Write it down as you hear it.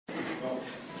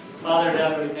Father in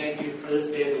heaven, we thank you for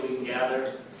this day that we can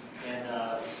gather and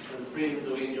for the freedoms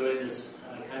that we enjoy in this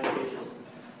country. Just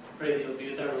pray that you'll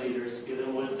be with our leaders, give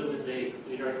them wisdom as they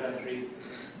lead our country.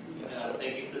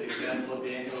 Thank you for the example of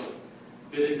Daniel,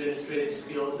 good administrative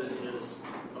skills and his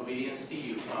obedience to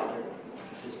you, Father.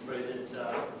 Just pray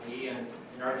that we and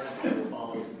our country will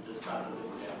follow this type of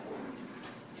example.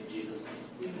 In Jesus'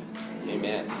 name.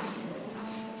 Amen.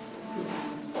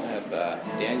 I'll have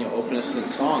Daniel open us in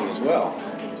song as well.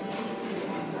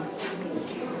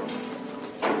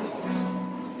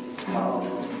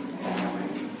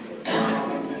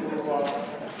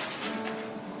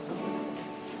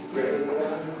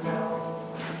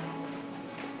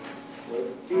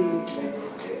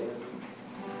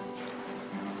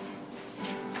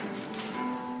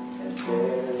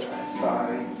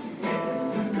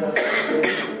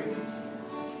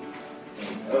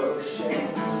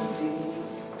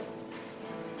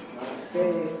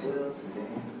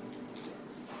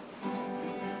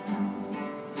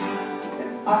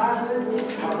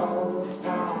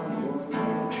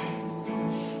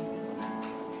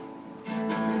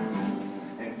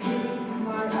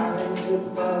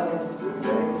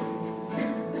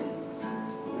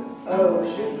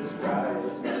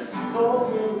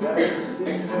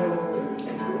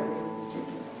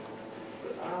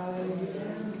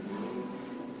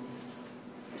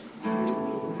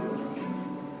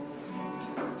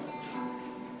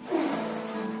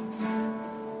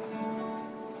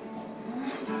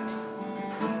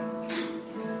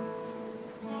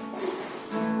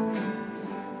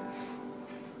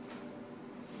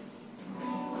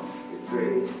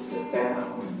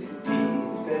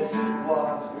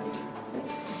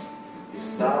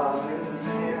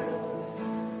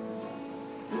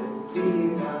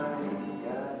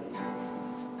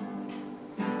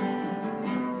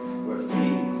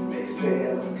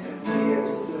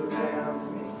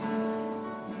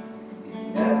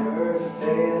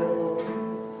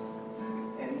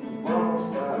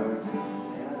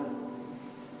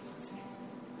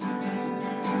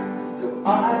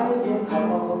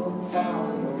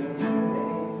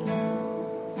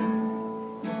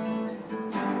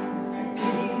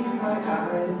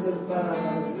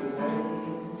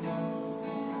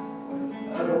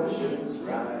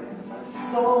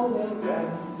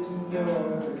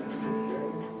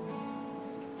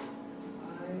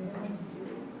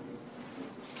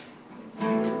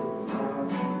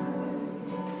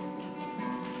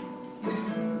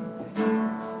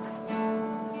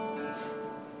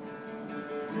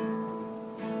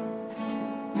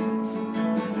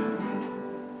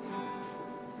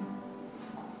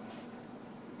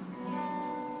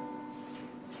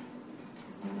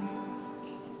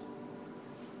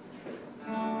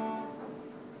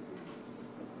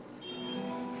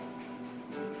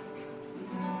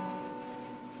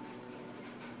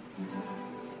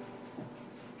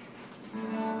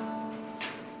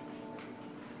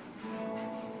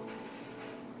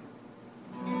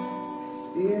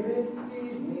 Spirit,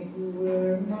 lead me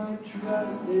where my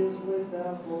trust is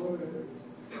without borders.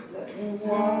 Let me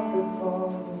walk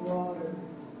upon the water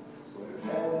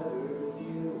wherever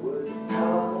you would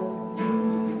call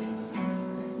me.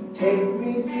 Take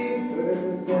me deeper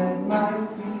than my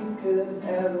feet could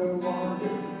ever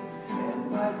wander, and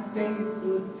my faith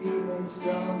would be made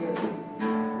stronger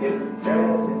in the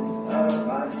presence of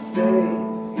my Savior.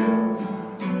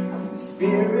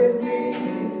 Spirit, lead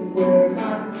me where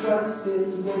my trust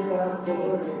is without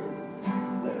borders.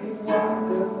 Let me walk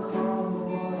upon the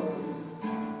water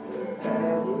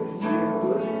wherever you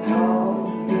would call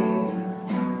me.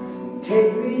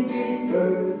 Take me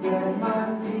deeper than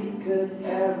my feet could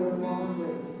ever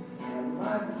wander, and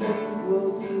my faith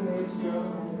will be made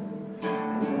stronger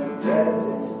in the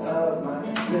presence of my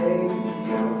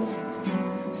Savior.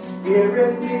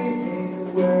 Spirit, lead me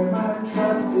where my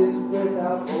trust is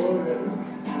without borders.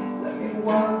 Let me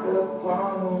walk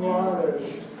upon the waters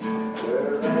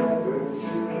wherever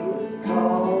you would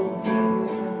call me.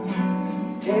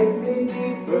 Take me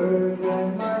deeper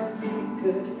than my feet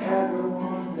could ever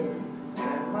wander,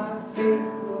 and my faith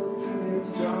will be made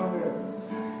stronger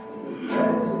in the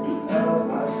presence of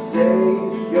my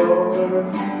Savior.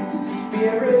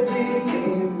 Spirit, lead me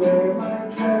where my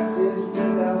trust is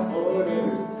without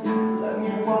borders. Let me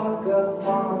walk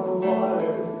upon the water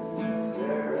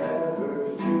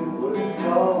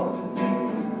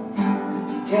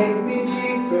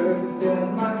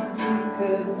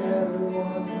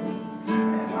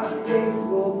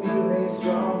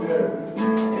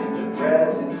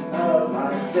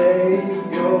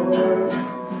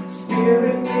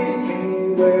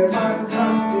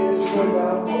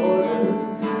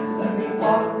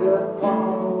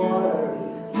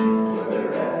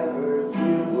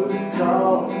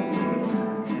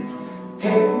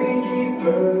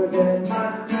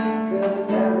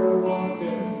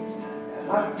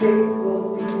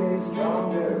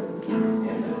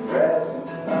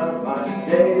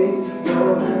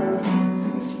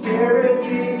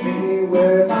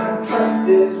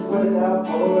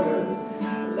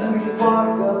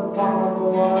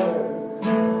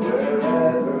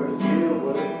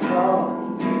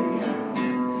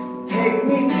take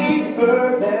me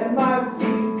deeper than my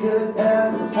feet could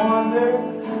ever wander,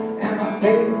 and my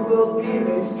faith will be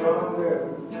made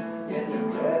stronger in the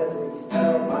presence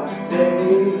of my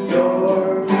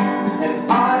Savior.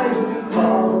 And I will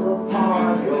call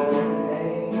upon your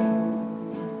name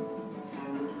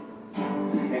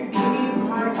and keep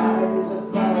my eyes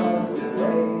above the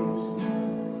waves.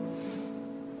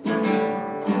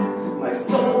 My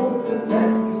soul will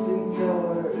rest in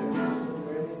your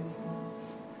embrace,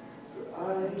 for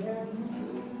I am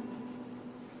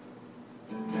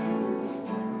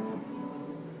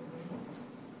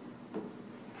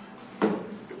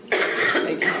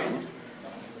Thank you, Daniel.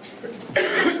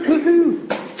 Woohoo!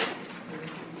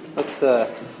 Let's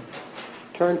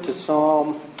turn to Psalm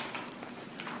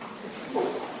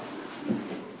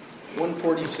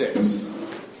 146. Psalm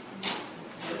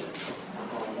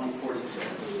 146.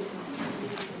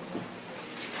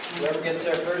 Whoever gets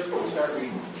there first, we'll start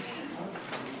reading.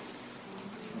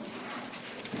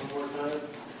 One more time.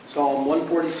 Psalm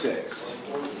 146.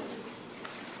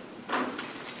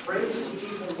 Praise ye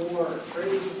the Lord.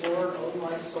 Praise the Lord, O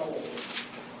my soul.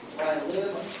 While I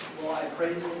live, will I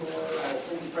praise the Lord. I will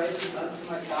sing praises unto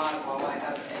my God while I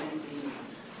have any need.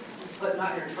 Put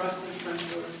not your trust in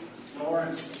princes, nor in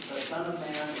the Son of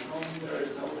Man, in whom there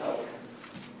is no help.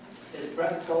 His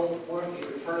breath goeth forth, he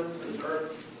returneth to his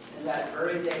earth, and that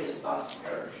very day his thoughts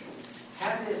perish.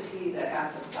 Happy is he that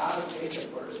hath the God of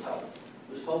Jacob for his help,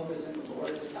 whose hope is in the Lord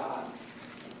his God,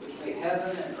 which made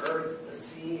heaven and earth, the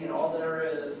sea, and all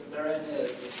therein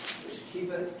is, which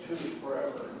keepeth truth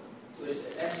forever, which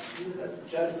executeth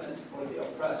judgment for the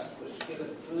oppressed, which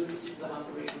giveth food to the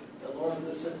hungry. The Lord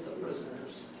looseth the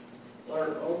prisoners. The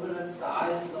Lord openeth the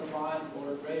eyes of the blind. The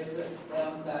Lord raiseth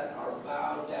them that are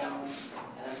bowed down.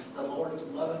 And the Lord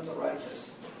loveth the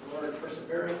righteous. The Lord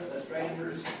persevereth the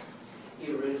strangers.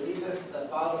 He relieveth the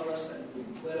fatherless and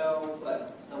widow,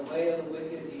 but the way of the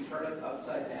wicked he turneth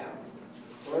upside down.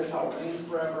 The Lord shall reign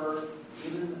forever,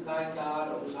 even thy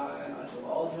God, O Zion, unto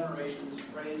all generations.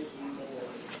 Praise ye the Lord.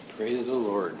 Praise the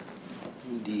Lord.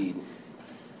 Indeed.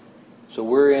 So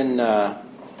we're in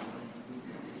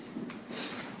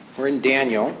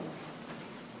Daniel.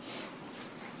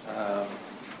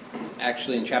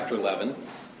 Actually in chapter 11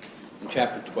 and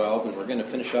chapter 12, and we're going to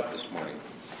finish up this morning.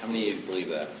 How many of you believe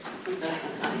that?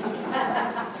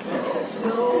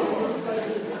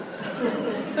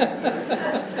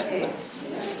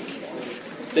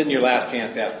 This isn't your last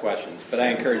chance to ask questions, but I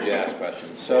encourage you to ask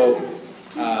questions. So,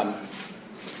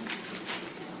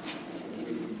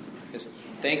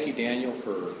 thank you, Daniel,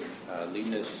 for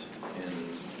leading us in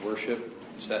worship,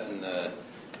 setting the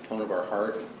tone of our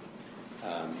heart.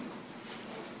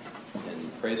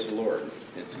 And praise the Lord.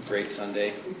 It's a great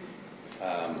Sunday.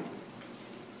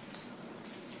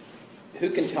 Who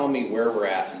can tell me where we're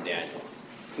at in Daniel?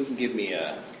 Who can give me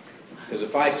because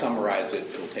if I summarize it,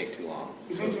 it'll take too long.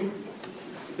 So,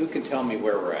 who can tell me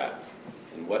where we're at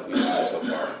and what we've done so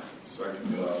far?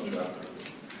 Second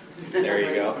chapter. There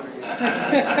you go.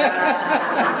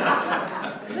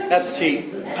 That's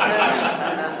cheap.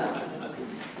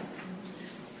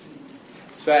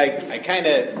 So I kind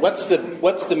of, what's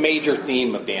the major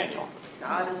theme of Daniel?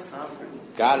 God is sovereign.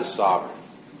 God is sovereign.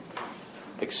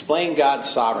 Explain God's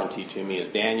sovereignty to me as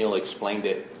Daniel explained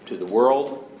it to the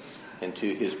world and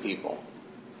to his people.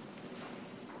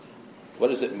 What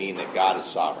does it mean that God is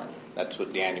sovereign? That's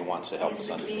what Daniel wants to help us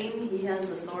understand. He's the king. He has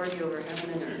authority over heaven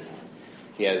and earth.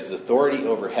 He has authority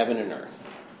over heaven and earth.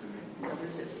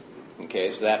 Covers it. Okay,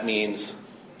 so that means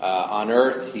on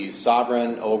earth he's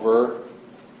sovereign over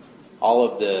all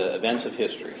of the events of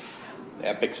history, the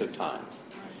epics of time.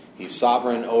 He's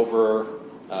sovereign over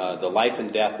the life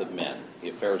and death of men, the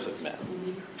affairs of men.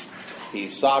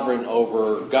 He's sovereign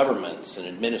over governments and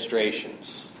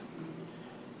administrations.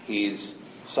 He's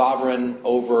sovereign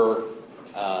over,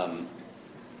 how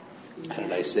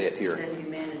did I say it here? Said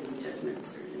humanity, judgment,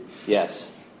 certain. Yes.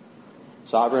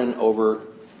 Sovereign over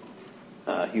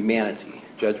humanity.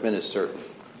 Judgment is certain.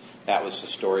 That was the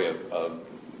story of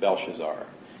Belshazzar.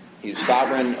 He's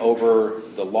sovereign over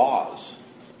the laws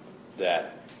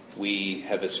that we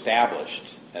have established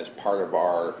as part of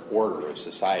our order of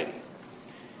society.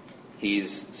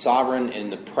 He's sovereign in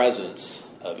the presence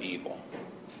of evil.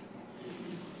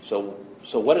 So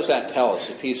what does that tell us?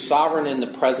 If he's sovereign in the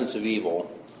presence of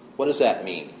evil, what does that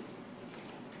mean?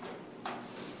 I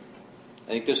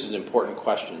think this is an important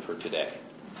question for today.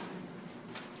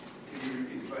 Can you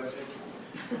repeat the question?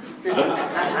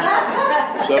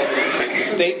 So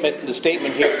the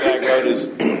statement here that I wrote is,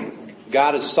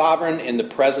 God is sovereign in the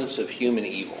presence of human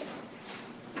evil.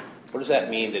 What does that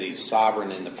mean that he's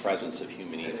sovereign in the presence of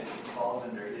human evil? He falls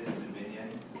under his dominion,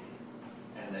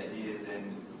 and that he is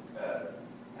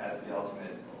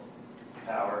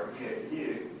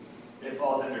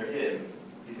him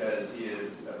because he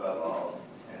is above all.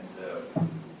 And so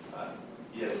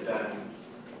he has done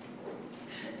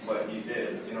what he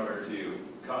did in order to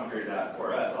conquer that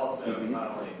for us also. Mm-hmm.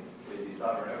 Not only is he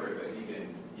sovereign over it, but he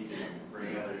can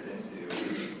bring others into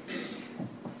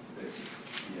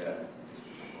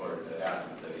the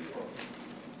absence of evil.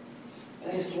 I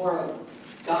think it's more of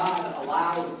God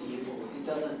allows evil. He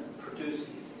doesn't produce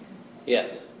evil.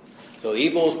 Yes. So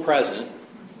evil is present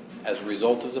as a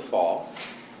result of the fall.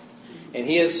 And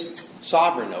he is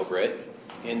sovereign over it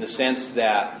in the sense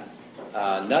that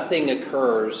nothing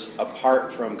occurs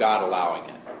apart from God allowing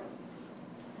it.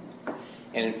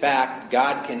 And in fact,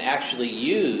 God can actually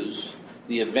use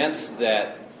the events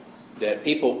that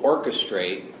people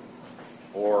orchestrate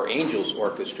or angels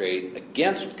orchestrate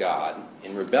against God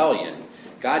in rebellion.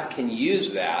 God can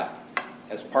use that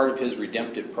as part of his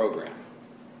redemptive program.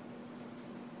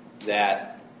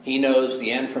 That he knows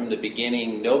the end from the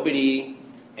beginning. Nobody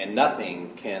and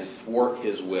nothing can thwart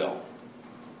his will.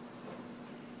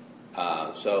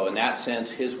 So in that sense,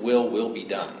 his will be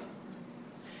done.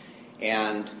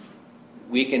 And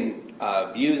we can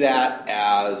view that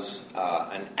as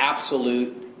an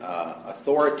absolute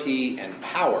authority and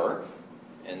power,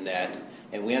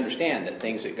 and we understand that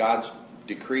things that God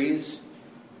decrees,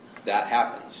 that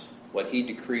happens. What he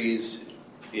decrees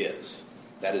is.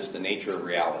 That is the nature of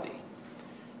reality.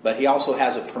 But he also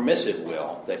has a permissive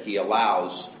will that he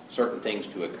allows certain things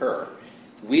to occur.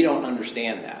 We don't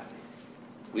understand that.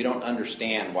 We don't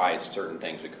understand why certain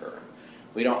things occur.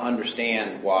 We don't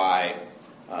understand why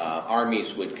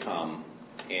armies would come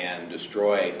and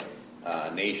destroy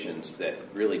nations that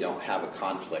really don't have a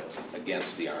conflict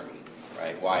against the army,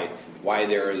 right? Why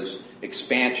there is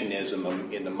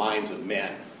expansionism in the minds of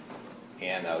men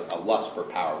and a lust for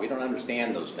power. We don't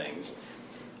understand those things.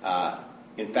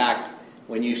 In fact,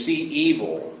 when you see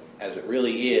evil as it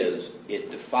really is,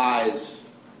 it defies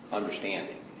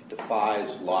understanding. It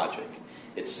defies logic.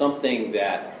 It's something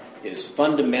that is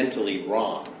fundamentally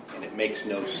wrong, and it makes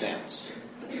no sense.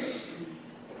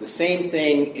 The same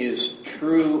thing is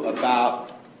true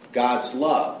about God's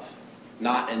love.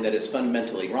 Not in that it's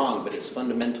fundamentally wrong, but it's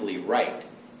fundamentally right.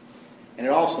 And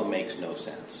it also makes no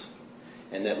sense.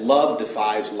 And that love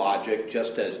defies logic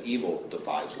just as evil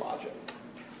defies logic.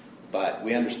 But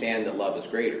we understand that love is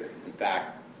greater. In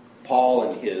fact,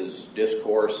 Paul in his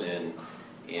discourse in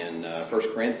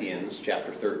 1 Corinthians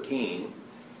chapter 13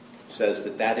 says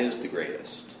that is the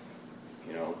greatest.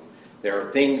 You know, there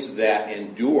are things that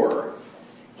endure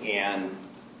and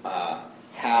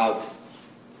have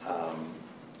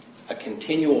a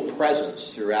continual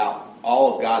presence throughout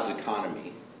all of God's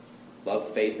economy. Love,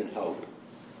 faith, and hope.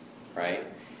 Right?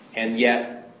 And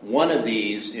yet, one of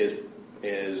these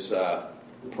is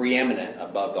preeminent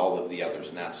above all of the others,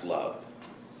 and that's love.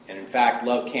 And in fact,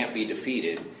 love can't be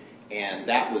defeated, and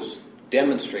that was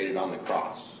demonstrated on the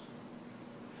cross.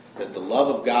 That the love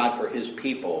of God for his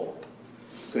people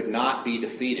could not be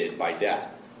defeated by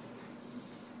death.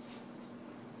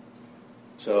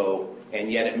 So,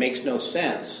 and yet it makes no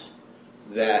sense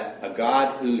that a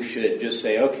God who should just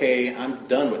say, okay, I'm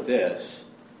done with this,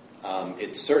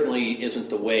 it certainly isn't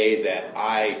the way that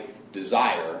I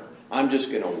desire. I'm just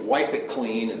going to wipe it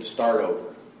clean and start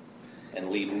over and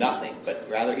leave nothing. But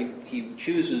rather he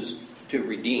chooses to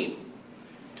redeem,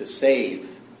 to save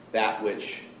that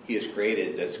which he has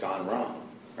created that's gone wrong.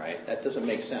 Right? That doesn't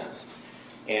make sense.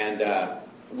 And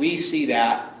we see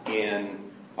that in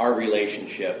our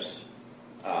relationships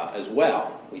as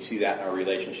well. We see that in our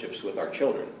relationships with our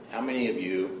children. How many of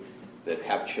you that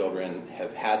have children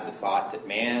have had the thought that,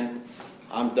 man,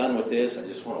 I'm done with this. I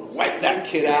just want to wipe that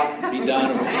kid out and be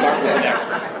done, and we'll start with the next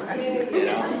one. You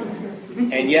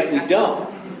know? And yet we don't.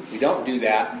 We don't do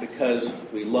that because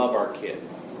we love our kid.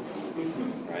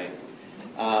 Right?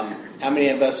 How many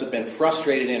of us have been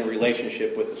frustrated in a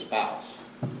relationship with a spouse?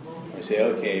 We say,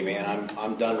 okay, man,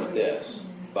 I'm done with this,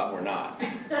 but we're not.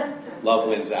 Love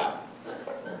wins out.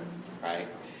 Right?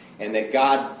 And that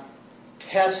God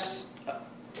tests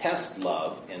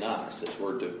love in us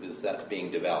as that's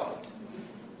being developed.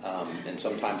 And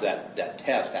sometimes that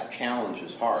test, that challenge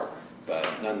is hard.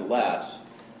 But nonetheless,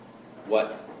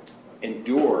 what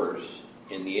endures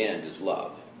in the end is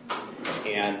love.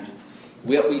 And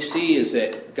what we see is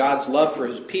that God's love for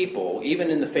his people, even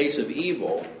in the face of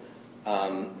evil,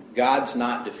 God's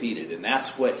not defeated. And that's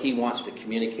what he wants to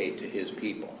communicate to his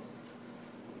people.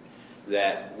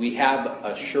 That we have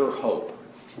a sure hope.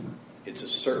 It's a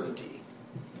certainty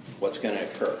what's going to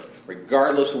occur.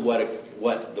 Regardless of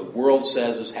what the world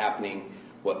says is happening,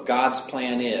 what God's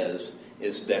plan is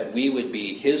that we would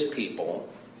be his people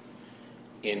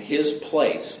in his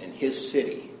place, in his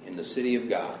city, in the city of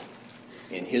God.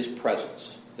 in his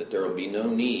presence, that there will be no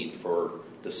need for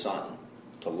the sun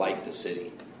to light the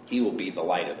city. He will be the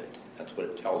light of it. That's what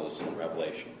it tells us in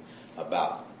Revelation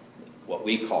about what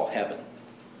we call heaven,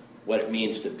 what it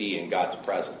means to be in God's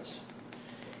presence.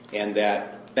 And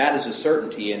that is a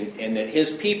certainty, and that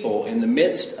his people, in the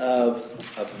midst of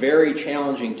a very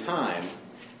challenging time,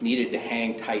 needed to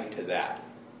hang tight to that,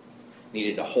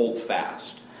 needed to hold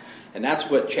fast. And that's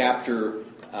what chapter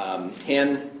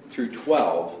 10 through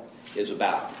 12 is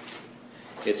about.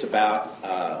 It's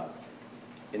about,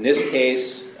 in this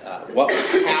case, what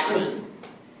would happen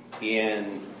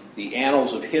in the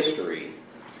annals of history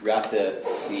throughout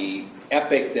the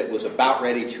epic that was about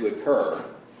ready to occur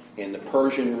in the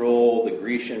Persian rule, the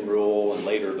Grecian rule, and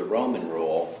later the Roman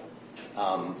rule,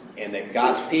 and that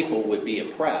God's people would be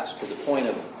oppressed to the point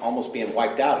of almost being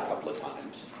wiped out a couple of times.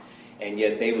 And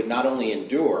yet they would not only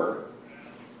endure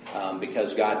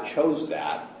because God chose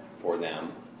that for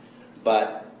them,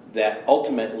 but that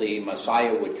ultimately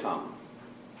Messiah would come.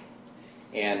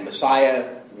 And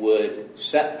Messiah would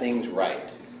set things right.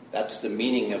 That's the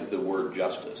meaning of the word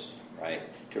justice, right?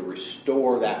 To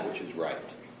restore that which is right.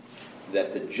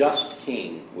 That the just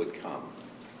king would come.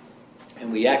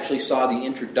 And we actually saw the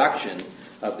introduction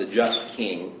of the just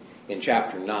king in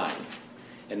chapter 9.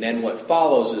 And then what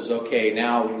follows is, okay,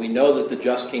 now we know that the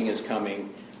just king is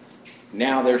coming.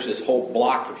 Now there's this whole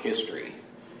block of history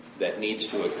that needs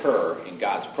to occur in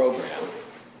God's program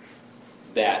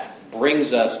that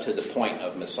brings us to the point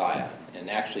of Messiah and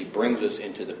actually brings us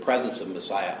into the presence of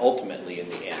Messiah ultimately in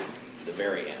the end, the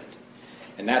very end.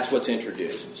 And that's what's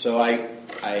introduced. So I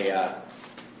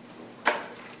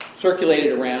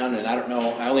circulated around, and I don't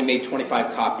know, I only made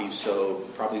 25 copies, so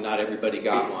probably not everybody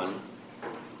got one.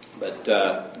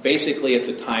 But basically it's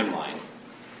a timeline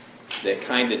that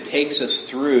kind of takes us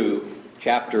through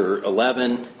chapter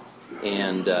 11.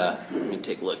 And let me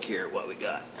take a look here at what we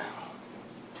got.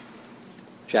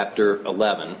 Chapter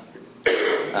 11.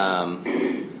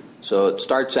 So it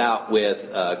starts out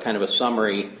with kind of a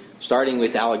summary, starting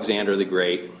with Alexander the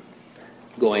Great,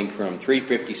 going from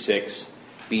 356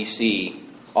 BC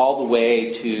all the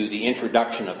way to the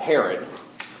introduction of Herod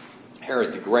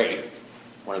the Great,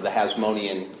 one of the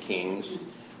Hasmonean kings,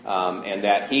 and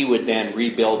that he would then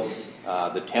rebuild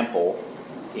the temple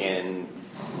in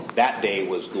that day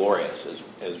was glorious.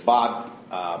 As Bob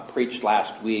preached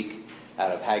last week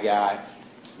out of Haggai,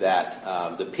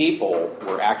 that the people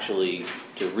were actually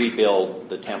to rebuild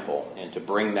the temple and to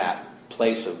bring that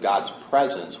place of God's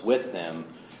presence with them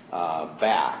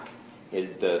back.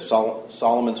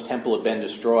 Solomon's temple had been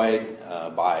destroyed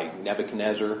by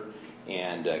Nebuchadnezzar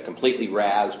and completely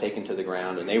razed, taken to the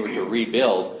ground, and they were to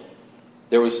rebuild.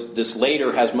 There was this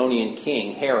later Hasmonean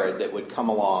king, Herod, that would come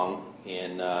along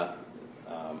in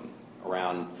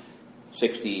around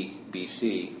 60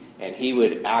 BC, and he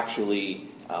would actually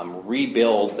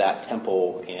rebuild that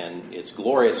temple in its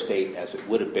glorious state as it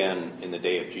would have been in the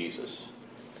day of Jesus.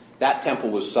 That temple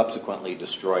was subsequently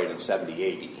destroyed in 70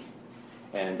 AD.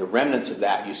 And the remnants of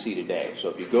that you see today. So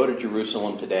if you go to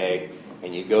Jerusalem today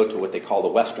and you go to what they call the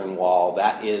Western Wall,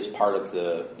 that is part of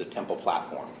the temple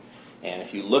platform. And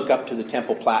if you look up to the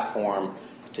temple platform,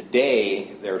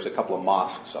 today there's a couple of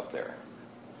mosques up there.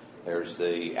 There's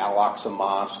the Al-Aqsa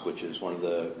Mosque, which is one of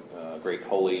the great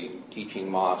holy teaching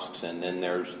mosques, and then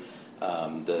there's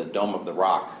the Dome of the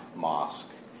Rock Mosque,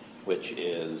 which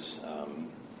is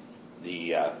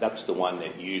that's the one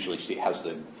that you usually see has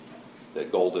the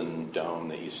golden dome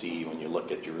that you see when you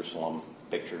look at Jerusalem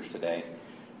pictures today.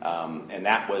 And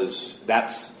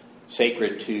that's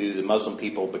sacred to the Muslim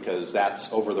people because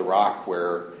that's over the rock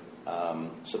where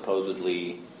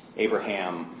supposedly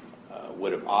Abraham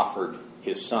would have offered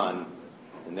his son,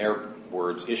 in their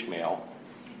words, Ishmael,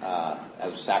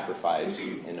 as a sacrifice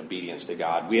in obedience to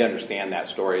God. We understand that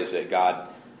story is that God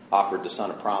offered the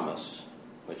son of promise,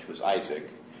 which was Isaac.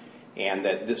 And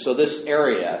that so this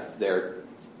area there,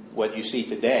 what you see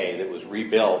today that was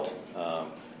rebuilt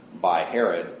by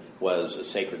Herod was a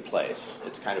sacred place.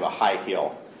 It's kind of a high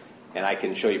hill. And I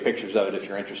can show you pictures of it if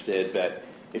you're interested. But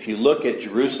if you look at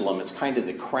Jerusalem, it's kind of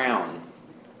the crown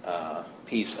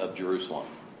piece of Jerusalem.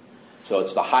 So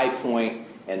it's the high point,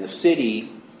 and the city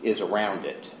is around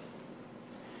it.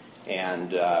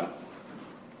 And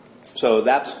so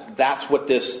that's what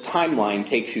this timeline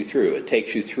takes you through. It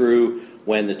takes you through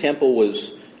when the temple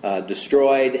was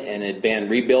destroyed and had been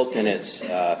rebuilt in its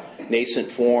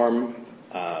nascent form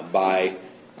by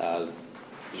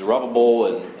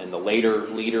Zerubbabel and the later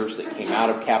leaders that came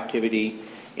out of captivity.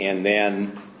 And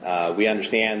then we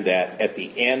understand that at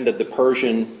the end of the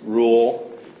Persian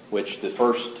rule, which the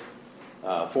first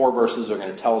 4 verses are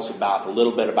going to tell us about a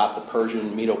little bit about the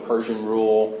Medo-Persian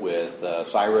rule with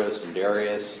Cyrus and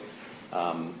Darius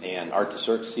and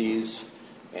Artaxerxes,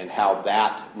 and how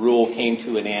that rule came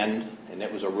to an end, and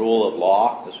it was a rule of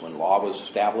law. This when law was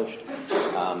established.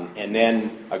 And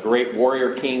then a great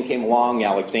warrior king came along,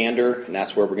 Alexander, and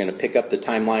that's where we're going to pick up the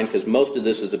timeline, because most of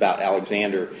this is about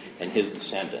Alexander and his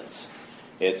descendants.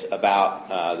 It's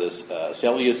about this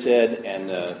Seleucid and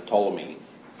the Ptolemy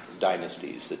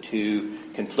dynasties, the two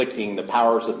conflicting, the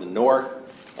powers of the north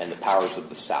and the powers of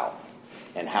the south,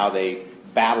 and how they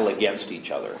battle against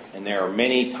each other. And there are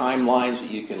many timelines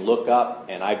that you can look up,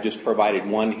 and I've just provided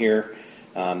one here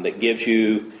that gives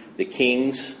you the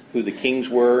kings, who the kings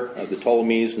were of the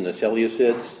Ptolemies and the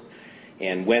Seleucids,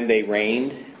 and when they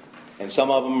reigned. And some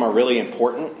of them are really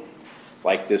important,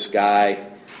 like this guy,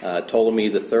 Ptolemy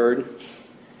III.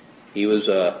 He was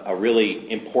a really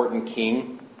important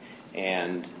king,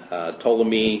 and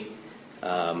Ptolemy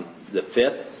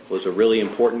V was a really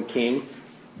important king,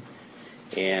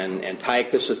 and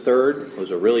Antiochus III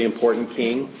was a really important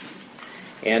king.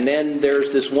 And then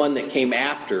there's this one that came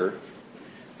after,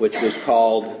 which was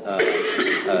called,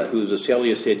 who was a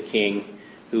Seleucid king,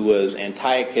 who was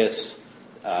Antiochus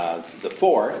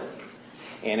IV.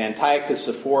 And Antiochus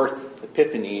IV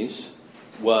Epiphanes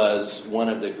was one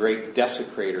of the great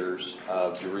desecrators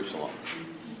of Jerusalem.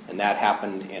 And that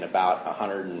happened in about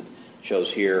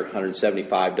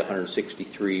 175 to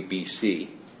 163 BC.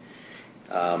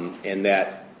 And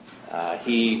that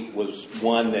he was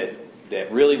one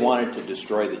that really wanted to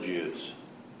destroy the Jews.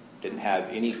 Didn't have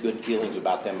any good feelings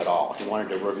about them at all. He wanted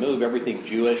to remove everything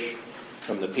Jewish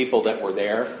from the people that were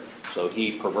there. So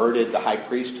he perverted the high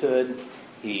priesthood.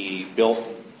 He built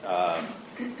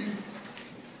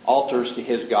altars to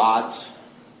his gods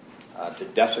to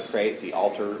desecrate the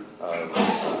altar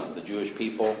of the Jewish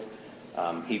people.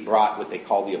 He brought what they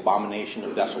call the abomination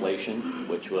of desolation,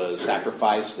 which was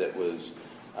sacrifice that was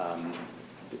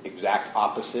the exact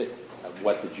opposite of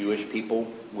what the Jewish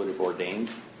people would have ordained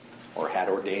or had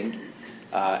ordained.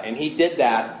 And he did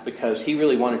that because he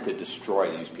really wanted to destroy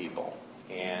these people.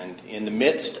 And in the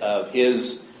midst of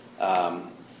his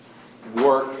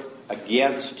work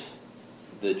against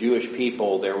the Jewish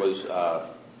people, there was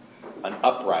an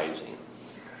uprising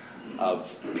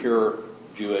of pure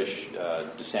Jewish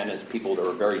descendants, people that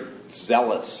were very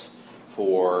zealous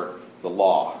for the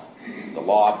law. The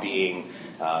law being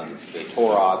the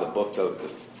Torah, the book of the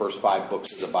first 5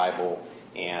 books of the Bible,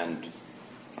 and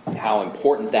how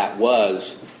important that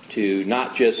was to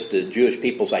not just the Jewish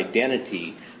people's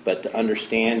identity, but to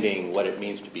understanding what it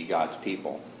means to be God's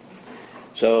people.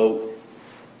 So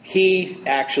he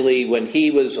actually, when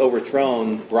he was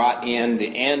overthrown, brought in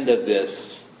the end of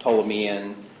this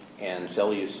Ptolemean and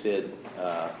Seleucid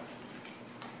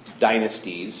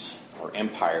dynasties or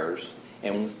empires,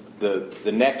 and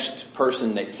the next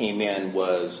person that came in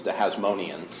was the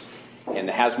Hasmoneans. And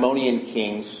the Hasmonean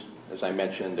kings, as I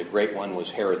mentioned, the great one was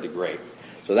Herod the Great.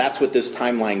 So that's what this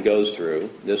timeline goes through.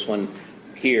 This one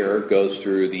here goes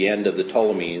through the end of the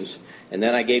Ptolemies. And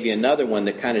then I gave you another one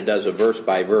that kind of does a verse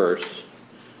by verse,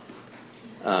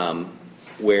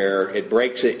 where it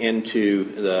breaks it into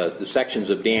the sections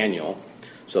of Daniel.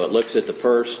 So it looks at the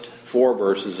first 4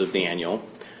 verses of Daniel,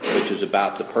 which is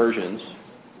about the Persians,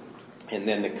 and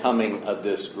then the coming of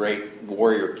this great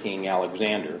warrior king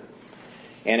Alexander.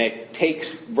 And it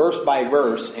takes verse by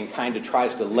verse and kind of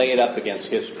tries to lay it up against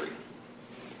history.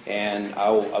 And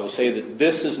I will say that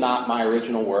this is not my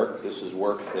original work. This is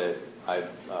work that I've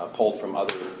pulled from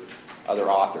other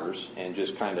authors and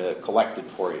just kind of collected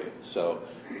for you. So,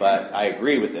 but I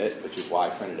agree with it, which is why I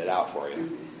printed it out for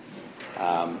you.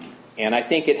 And I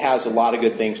think it has a lot of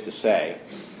good things to say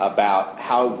about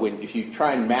how, if you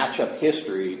try and match up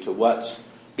history to what's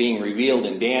being revealed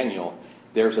in Daniel,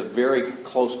 there's a very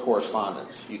close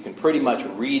correspondence. You can pretty much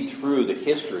read through the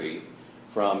history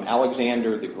from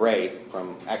Alexander the Great,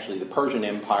 from actually the Persian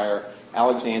Empire,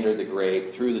 Alexander the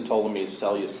Great, through the Ptolemies,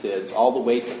 Seleucids, all the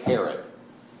way to Herod,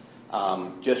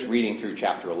 just reading through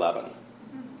chapter 11.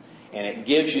 And it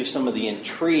gives you some of the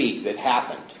intrigue that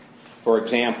happened. For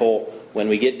example, when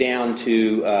we get down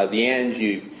to the end,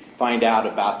 you find out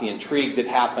about the intrigue that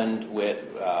happened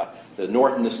with the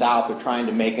north and the south are trying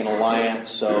to make an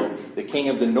alliance. So the king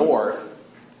of the north,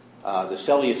 the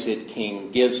Seleucid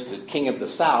king, gives the king of the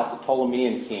south, the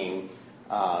Ptolemean king,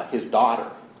 his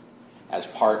daughter as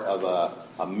part of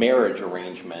a marriage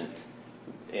arrangement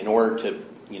in order to,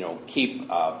 keep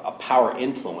a power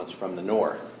influence from the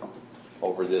north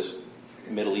over this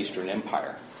Middle Eastern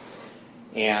empire.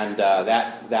 And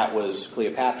that was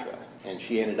Cleopatra, and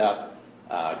she ended up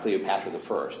Cleopatra the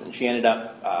First, and she ended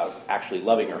up actually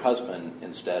loving her husband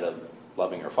instead of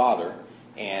loving her father,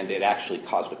 and it actually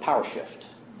caused a power shift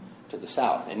to the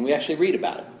south. And we actually read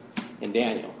about it in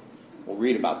Daniel. We'll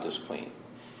read about this queen.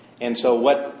 And so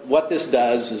what this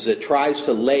does is it tries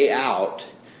to lay out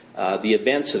the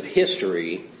events of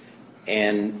history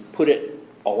and put it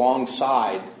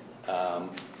alongside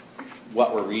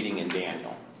what we're reading in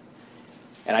Daniel.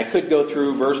 And I could go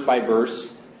through verse by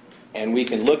verse, and we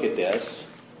can look at this.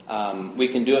 We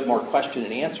can do it more question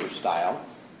and answer style,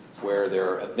 where there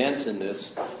are events in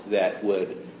this that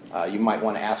would, you might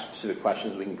want to ask specific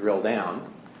questions. We can drill down.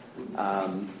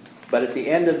 But at the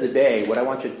end of the day, what I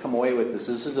want you to come away with is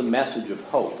this is a message of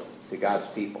hope to God's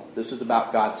people. This is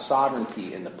about God's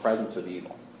sovereignty in the presence of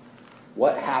evil.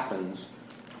 What happens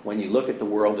when you look at the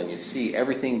world and you see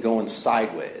everything going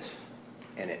sideways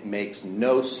and it makes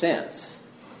no sense?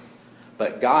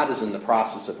 But God is in the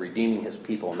process of redeeming his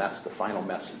people, and that's the final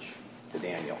message to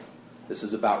Daniel. This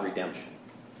is about redemption.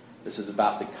 This is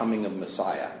about the coming of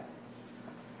Messiah.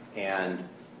 And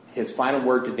his final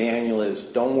word to Daniel is,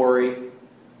 don't worry,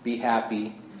 be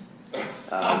happy. He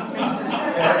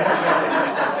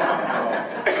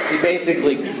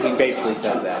basically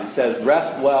says that. He says,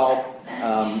 rest well.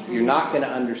 You're not going to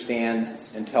understand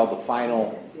until the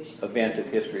final event of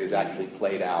history is actually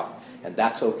played out. And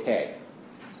that's okay.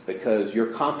 Because your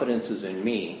confidence is in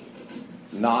me,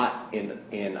 not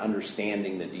in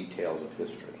understanding the details of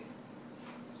history.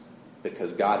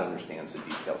 Because God understands the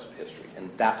details of history. And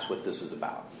that's what this is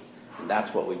about. And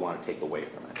that's what we want to take away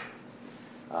from it.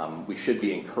 We should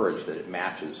be encouraged that it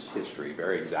matches history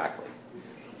very exactly.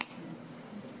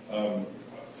 Well,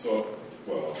 a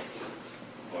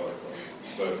lot of questions,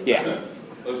 but yeah.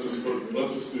 let's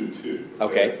just do two.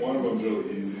 Okay. One of them's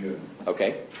really easy, and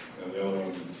okay. And the other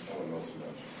one I don't know so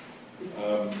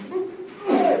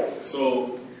much.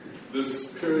 So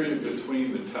this period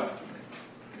between the testaments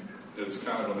is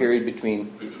kind of period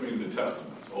between the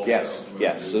testaments. Old yes, Testament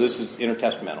yes. So this is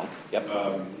intertestamental. Yep.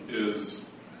 Is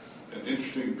an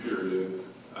interesting period.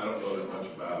 I don't know that much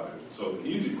about it. So the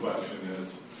easy question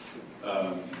is,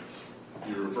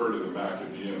 you refer to the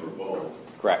Maccabean Revolt.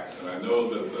 Correct. And I know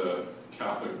that the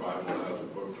Catholic Bible has a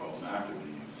book called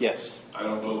Maccabees. Yes. I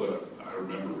don't know that I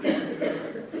remember reading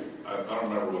it. I don't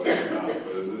remember what it's about,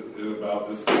 but is it about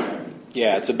this time?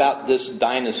 Yeah, it's about this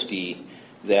dynasty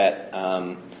that.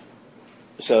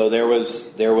 So there was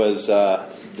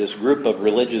this group of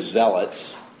religious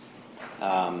zealots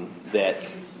that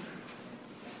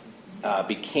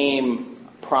became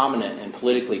prominent and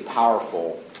politically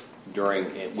powerful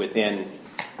within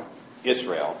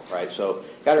Israel, right? So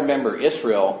you've got to remember,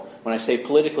 Israel, when I say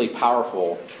politically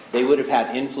powerful, they would have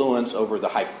had influence over the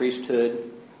high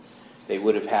priesthood. They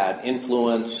would have had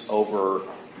influence over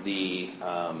the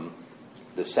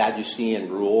Sadducean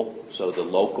rule, so the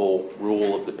local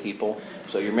rule of the people.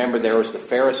 So you remember there was the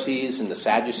Pharisees and the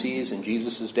Sadducees in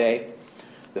Jesus' day.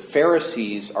 The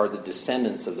Pharisees are the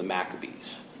descendants of the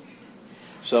Maccabees.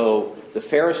 So the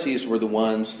Pharisees were the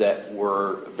ones that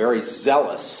were very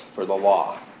zealous for the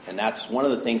law. And that's one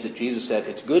of the things that Jesus said,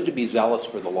 it's good to be zealous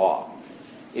for the law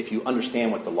if you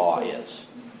understand what the law is.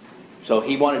 So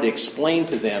he wanted to explain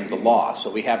to them the law.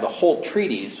 So we have the whole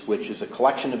treatise, which is a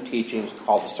collection of teachings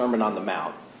called the Sermon on the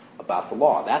Mount about the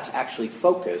law. That's actually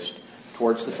focused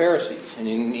towards the Pharisees. And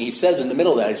he says in the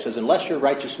middle of that, he says, unless your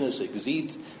righteousness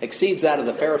exceeds that of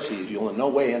the Pharisees, you'll in no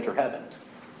way enter heaven.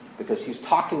 Because he's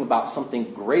talking about something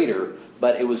greater,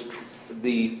 but it was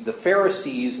the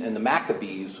Pharisees and the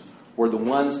Maccabees were the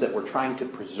ones that were trying to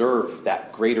preserve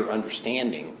that greater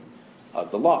understanding of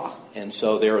the law. And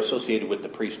so they're associated with the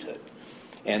priesthood.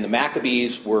 And the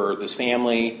Maccabees were this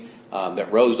family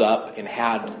that rose up and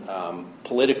had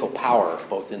political power,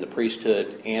 both in the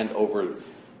priesthood and over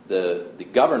the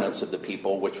governance of the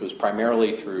people, which was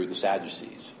primarily through the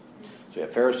Sadducees. So you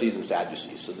have Pharisees and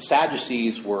Sadducees. So the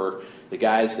Sadducees were the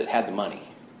guys that had the money.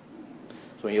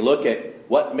 So when you look at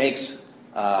what makes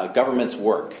governments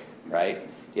work, right?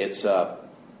 It's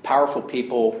powerful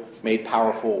people made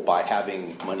powerful by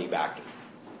having money backing.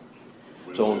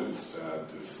 Which is sad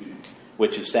to see.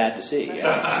 Which is sad to see,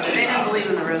 yeah. They didn't believe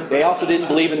in the resurrection. They also didn't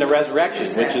believe in the resurrection,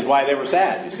 which is why they were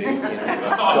sad, you see. You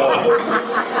know?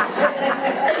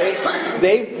 So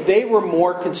they were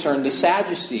more concerned. The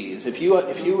Sadducees, if you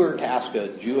were to ask a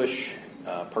Jewish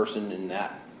person in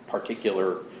that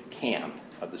particular camp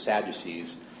of the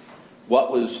Sadducees,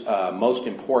 what was most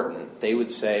important, they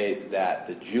would say that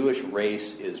the Jewish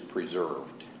race is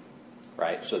preserved,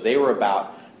 right? So they were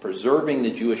about preserving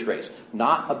the Jewish race,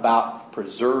 not about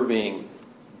preserving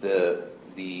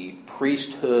the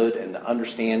priesthood and the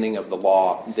understanding of the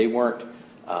law. They weren't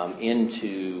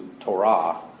into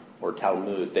Torah or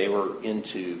Talmud. They were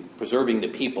into preserving the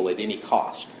people at any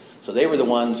cost. So they were the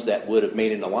ones that would have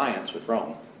made an alliance with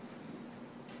Rome.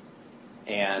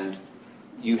 And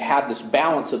you have this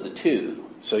balance of the two.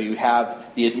 So you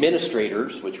have the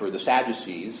administrators, which were the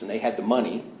Sadducees, and they had the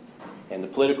money and the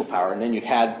political power. And then you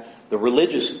had the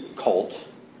religious cult,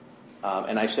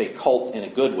 and I say cult in a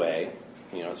good way.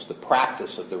 It's the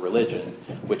practice of the religion,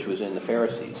 which was in the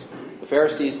Pharisees. The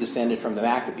Pharisees descended from the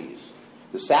Maccabees.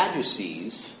 The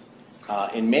Sadducees,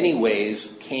 in many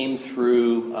ways, came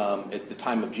through, at the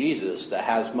time of Jesus, the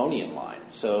Hasmonean line.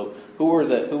 So who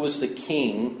was the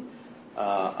king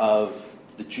of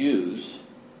the Jews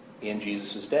in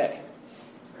Jesus' day?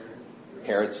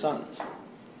 Herod's sons.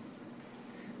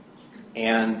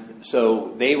 And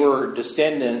so they were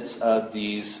descendants of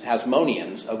these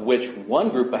Hasmoneans, of which one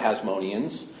group of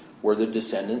Hasmoneans were the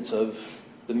descendants of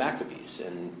the Maccabees,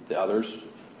 and the others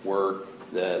were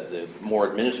the more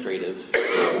administrative,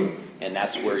 and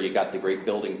that's where you got the great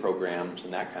building programs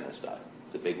and that kind of stuff,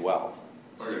 the big wealth.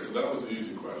 Okay, so that was the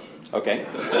easy question. Okay.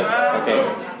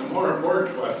 Okay. The more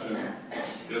important question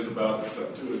is about the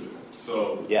Septuagint.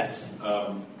 So, yes.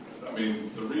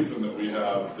 The reason that we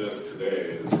have this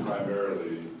today is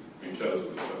primarily because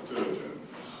of the Septuagint.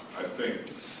 I think.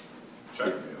 Check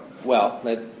me on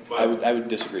that. Well, I would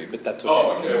disagree, but that's okay.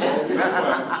 Oh, okay. Well,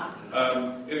 that's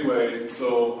fine. Anyway,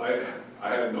 so I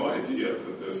had no idea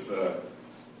that this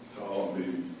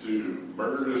Ptolemy's dude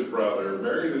murdered his brother,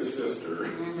 married his sister.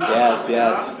 Yes,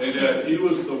 yes. And yet he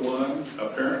was the one,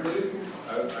 apparently,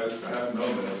 I haven't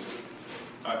known this,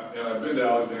 and I've been to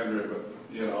Alexandria, but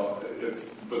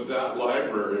but that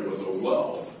library was a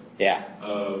wealth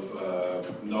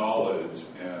of knowledge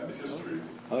and history.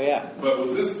 Oh, yeah. But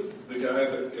was this the guy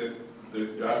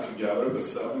that got together the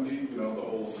 70, the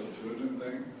whole Septuagint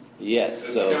thing? Yes.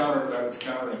 It's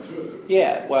counterintuitive.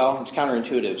 Yeah, well, it's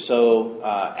counterintuitive. So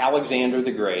Alexander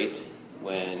the Great,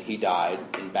 when he died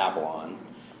in Babylon,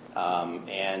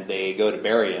 and they go to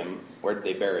bury him, where did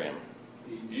they bury him?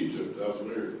 Egypt. That was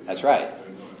weird. That's right.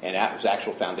 And that was the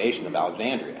actual foundation of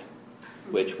Alexandria,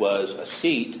 which was a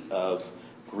seat of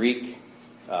Greek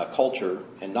culture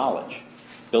and knowledge.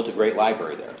 Built a great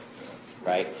library there,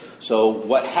 right? So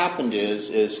what happened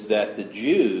is that the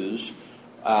Jews,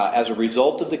 as a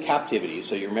result of the captivity,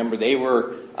 so you remember they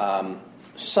were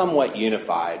somewhat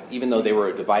unified, even though they were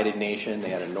a divided nation. They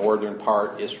had a northern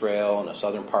part, Israel, and a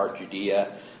southern part,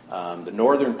 Judea. The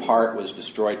northern part was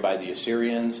destroyed by the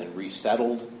Assyrians and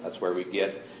resettled. That's where we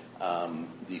get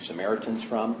the Samaritans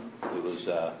from. It was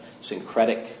a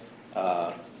syncretic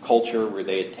culture where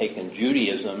they had taken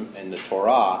Judaism and the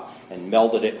Torah and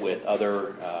melded it with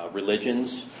other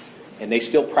religions. And they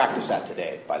still practice that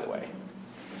today, by the way.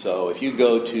 So if you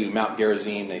go to Mount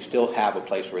Gerizim, they still have a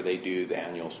place where they do the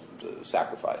annual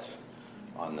sacrifice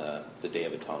on the Day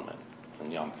of Atonement,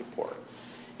 on Yom Kippur.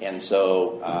 And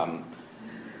so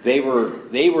they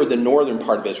were the northern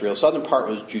part of Israel. Southern part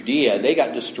was Judea. They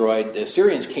got destroyed. The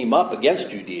Assyrians came up against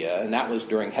Judea, and that was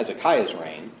during Hezekiah's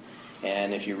reign.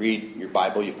 And if you read your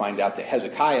Bible, you find out that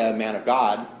Hezekiah, a man of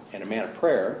God and a man of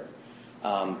prayer,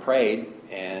 prayed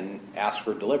and asked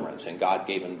for deliverance, and God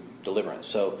gave him deliverance.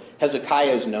 So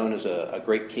Hezekiah is known as a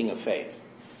great king of faith.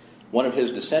 One of his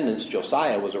descendants,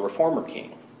 Josiah, was a reformer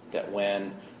king, that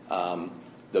when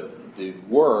the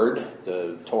word,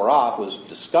 the Torah, was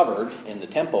discovered in the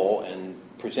temple and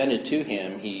presented to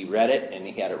him, he read it, and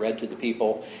he had it read to the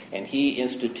people, and he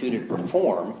instituted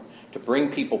reform to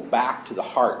bring people back to the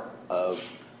heart of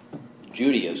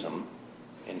Judaism,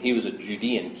 and he was a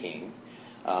Judean king.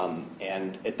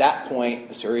 And at that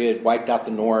point, Assyria had wiped out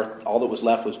the north. All that was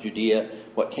left was Judea.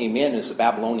 What came in is the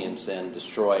Babylonians then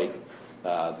destroyed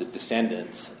the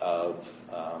descendants of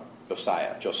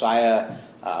Josiah. Josiah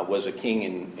was a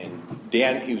king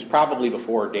he was probably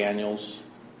before Daniel's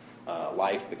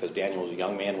life, because Daniel was a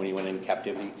young man when he went into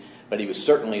captivity. But he was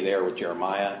certainly there with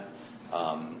Jeremiah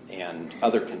and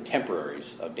other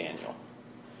contemporaries of Daniel.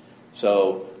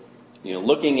 So,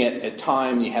 looking at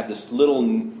time, you have this little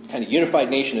kind of unified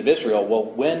nation of Israel. Well,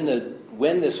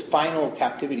 when this final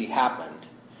captivity happened,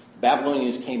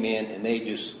 Babylonians came in and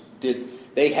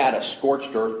they had a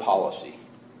scorched earth policy,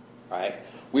 right?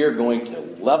 We are going to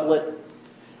level it.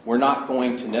 We're not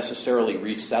going to necessarily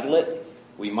resettle it.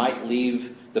 We might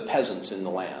leave the peasants in the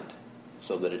land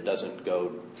so that it doesn't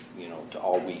go, to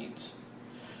all weeds.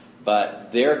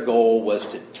 But their goal was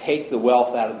to take the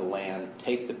wealth out of the land,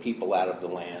 take the people out of the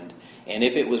land, and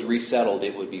if it was resettled,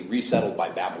 it would be resettled by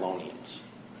Babylonians.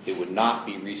 It would not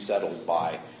be resettled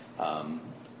by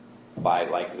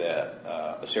like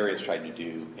the Assyrians tried to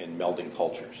do in melding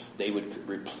cultures. They would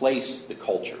replace the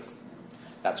culture.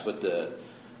 That's what the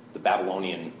the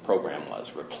Babylonian program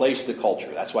was. Replace the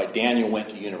culture. That's why Daniel went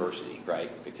to university,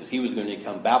 right? Because he was going to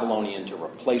become Babylonian to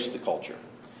replace the culture.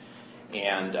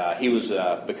 And he was,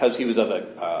 because he was of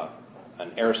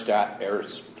an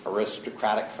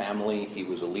aristocratic family, he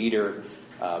was a leader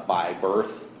by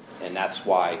birth, and that's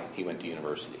why he went to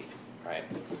university, right?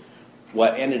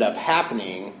 What ended up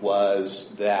happening was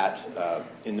that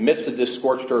in the midst of this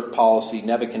scorched earth policy,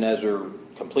 Nebuchadnezzar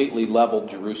completely leveled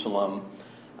Jerusalem,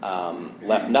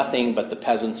 left nothing but the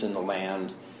peasants in the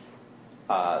land.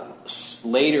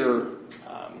 Later,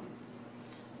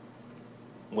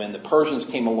 when the Persians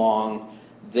came along,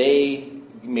 they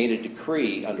made a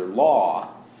decree under law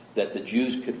that the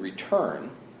Jews could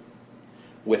return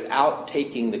without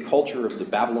taking the culture of the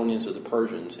Babylonians or the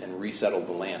Persians and resettle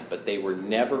the land. But they were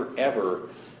never, ever,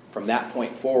 from that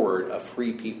point forward, a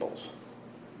free peoples.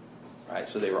 Right?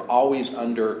 So they were always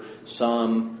under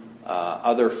some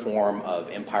other form of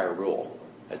empire rule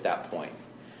at that point.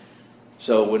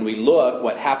 So when we look,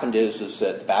 what happened is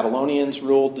that the Babylonians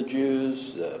ruled the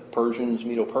Jews, the Persians,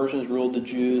 Medo-Persians ruled the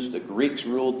Jews, the Greeks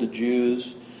ruled the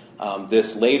Jews.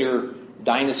 This later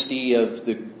dynasty of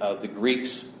the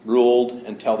Greeks ruled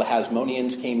until the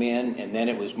Hasmoneans came in, and then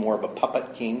it was more of a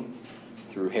puppet king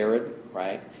through Herod,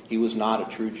 right? He was not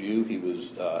a true Jew. He was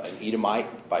an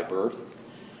Edomite by birth.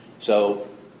 So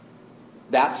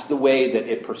that's the way that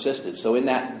it persisted. So in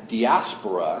that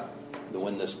diaspora,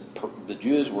 when the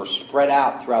Jews were spread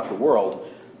out throughout the world,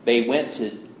 they went to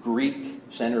Greek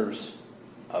centers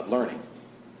of learning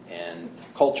and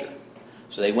culture.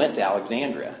 So they went to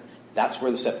Alexandria. That's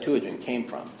where the Septuagint came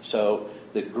from. So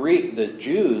the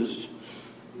Jews,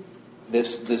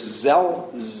 this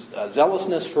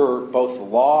zealousness for both the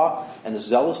law and the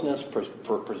zealousness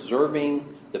for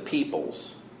preserving the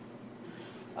peoples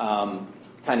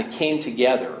kind of came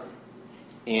together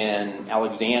in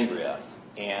Alexandria,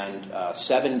 and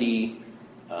 70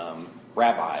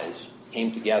 rabbis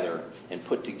came together and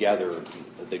put together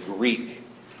the Greek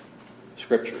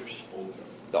scriptures,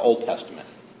 the Old Testament.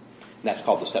 And that's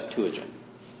called the Septuagint.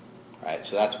 Right?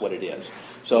 So that's what it is.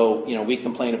 So, we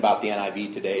complain about the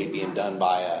NIV today being done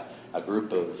by a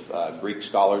group of Greek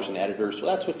scholars and editors.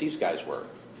 Well, that's what these guys were.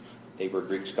 They were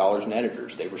Greek scholars and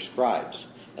editors. They were scribes.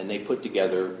 And they put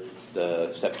together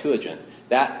the Septuagint.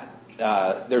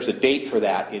 There's a date for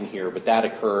that in here, but that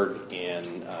occurred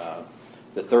in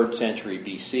the 3rd century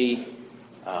BC.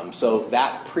 So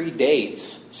that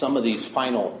predates some of these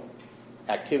final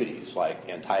activities, like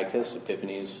Antiochus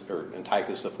Epiphanes, or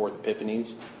Antiochus IV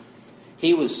Epiphanes.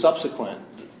 He was subsequent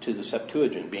to the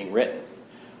Septuagint being written,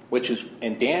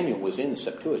 and Daniel was in the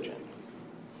Septuagint.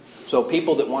 So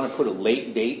people that want to put a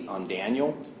late date on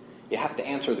Daniel, you have to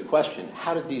answer the question,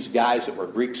 how did these guys that were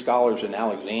Greek scholars in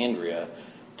Alexandria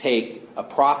take a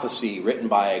prophecy written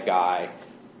by a guy,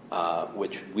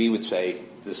 which we would say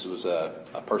this was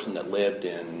a person that lived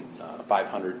in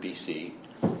 500 BC,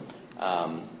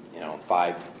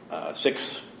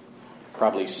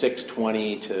 probably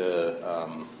 620 to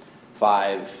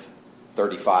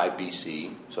 535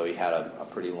 BC, so he had a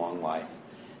pretty long life.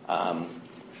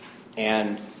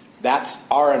 And that's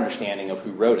our understanding of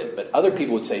who wrote it. But other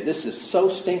people would say, this is so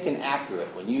stinking accurate.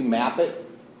 When you map it,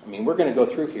 we're going to go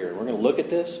through here and we're going to look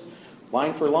at this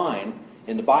line for line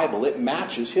in the Bible. It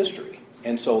matches history.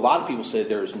 And so a lot of people say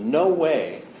there's no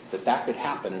way that could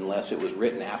happen unless it was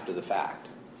written after the fact.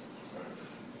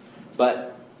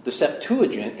 But the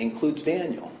Septuagint includes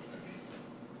Daniel,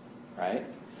 right?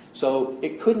 So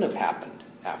it couldn't have happened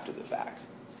after the fact.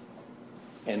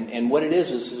 And what it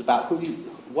is about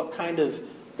what kind of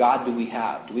God do we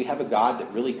have? Do we have a God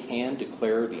that really can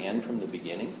declare the end from the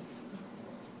beginning,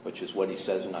 which is what he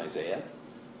says in Isaiah?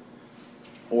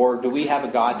 Or do we have a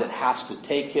God that has to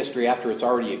take history after it's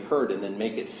already occurred and then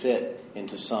make it fit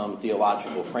into some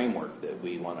theological framework that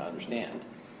we want to understand,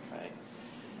 right?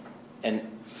 And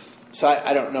so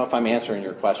I don't know if I'm answering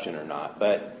your question or not,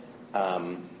 but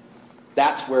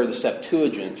that's where the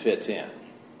Septuagint fits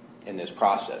in this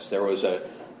process. There was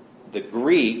the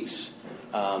Greeks,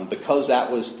 because that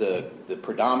was the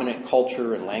predominant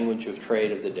culture and language of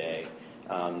trade of the day,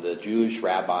 the Jewish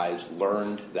rabbis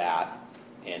learned that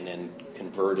and then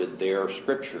converted their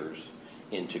scriptures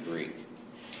into Greek.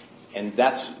 And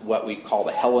that's what we call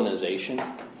the Hellenization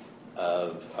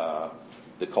of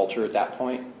the culture at that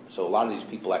point. So a lot of these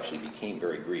people actually became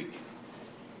very Greek.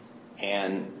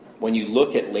 And when you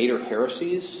look at later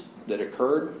heresies that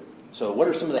occurred, so what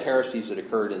are some of the heresies that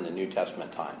occurred in the New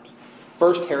Testament times?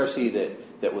 First heresy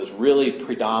that was really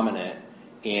predominant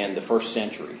in the 1st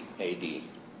century AD.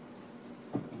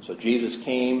 So Jesus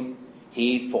came,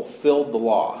 he fulfilled the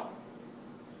law.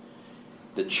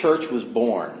 The church was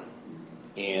born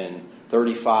in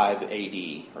 35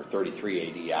 AD, or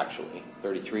 33 AD actually,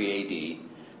 33 AD.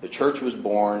 The church was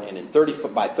born, and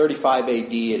by 35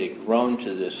 AD it had grown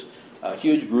to this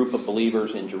huge group of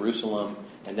believers in Jerusalem,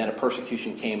 and then a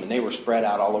persecution came, and they were spread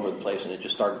out all over the place, and it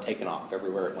just started taking off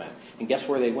everywhere it went. And guess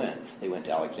where they went? They went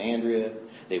to Alexandria,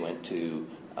 they went to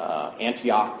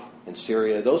Antioch in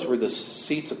Syria. Those were the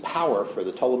seats of power for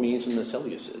the Ptolemies and the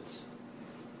Seleucids,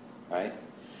 right?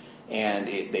 And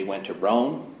they went to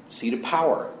Rome, seat of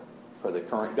power for the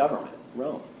current government,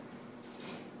 Rome,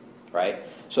 right?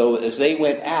 So as they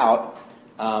went out,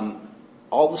 all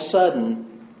of a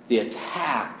sudden, the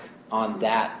attack on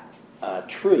that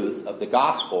truth of the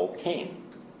gospel came.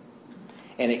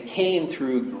 And it came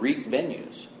through Greek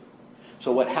venues.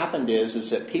 So what happened is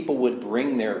that people would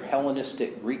bring their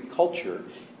Hellenistic Greek culture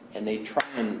and they try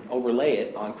and overlay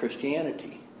it on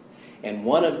Christianity. And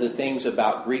one of the things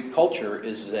about Greek culture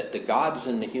is that the gods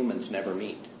and the humans never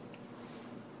meet.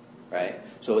 Right?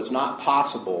 So it's not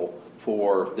possible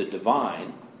for the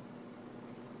divine,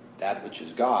 that which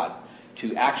is God,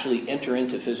 to actually enter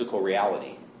into physical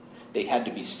reality. They had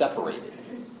to be separated.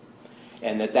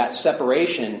 And that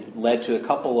separation led to a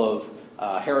couple of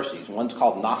heresies. One's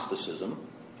called Gnosticism,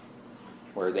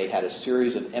 where they had a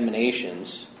series of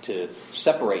emanations to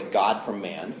separate God from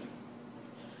man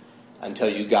until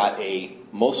you got a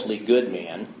mostly good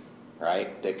man,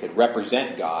 right, that could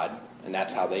represent God, and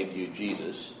that's how they viewed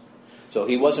Jesus. So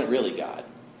he wasn't really God.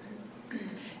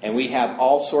 And we have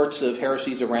all sorts of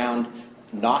heresies around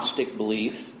Gnostic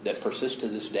belief that persist to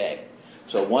this day.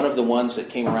 So one of the ones that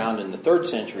came around in the 3rd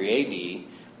century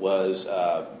AD was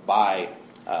by,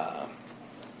 I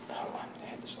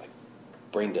had this like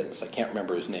brain dead, I can't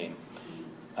remember his name.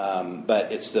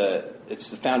 But it's the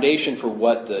foundation for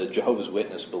what the Jehovah's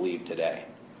Witnesses believe today,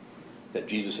 that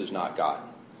Jesus is not God.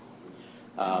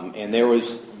 And there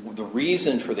was the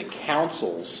reason for the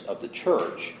councils of the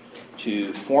church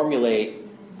to formulate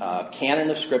canon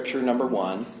of Scripture, number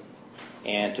one,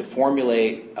 and to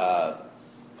formulate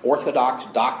Orthodox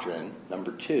doctrine,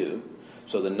 number two.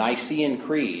 So the Nicene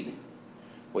Creed,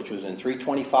 which was in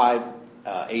 325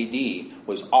 AD,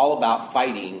 was all about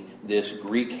fighting this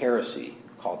Greek heresy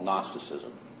called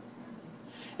Gnosticism.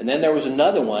 And then there was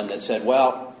another one that said,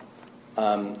 well,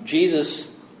 Jesus,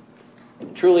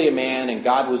 truly a man, and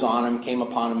God was on him, came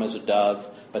upon him as a dove,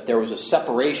 but there was a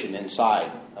separation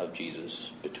inside of Jesus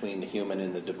between the human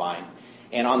and the divine.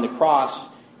 And on the cross,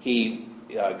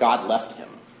 God left him,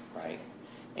 right?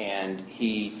 And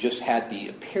he just had the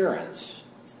appearance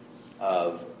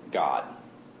of God.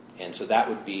 And so that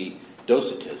would be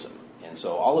Docetism. And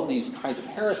so all of these kinds of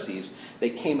heresies, they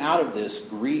came out of this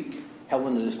Greek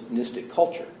Hellenistic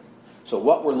culture. So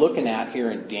what we're looking at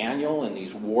here in Daniel and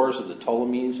these wars of the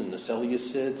Ptolemies and the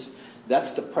Seleucids,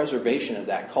 that's the preservation of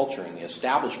that culture and the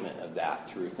establishment of that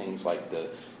through things like the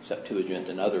Septuagint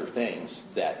and other things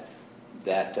that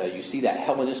you see that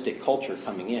Hellenistic culture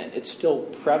coming in. It's still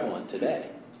prevalent today.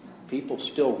 People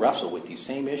still wrestle with these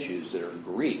same issues that are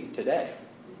Greek today.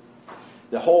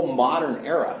 The whole modern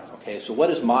era, okay, so what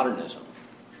is modernism?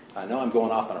 I know I'm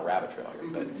going off on a rabbit trail here,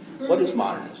 but what is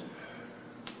modernism?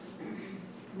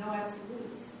 No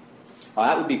absolutes. Well,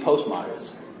 that would be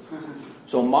postmodernism.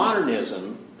 So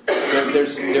modernism,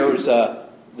 there was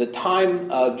the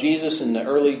time of Jesus in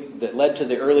that led to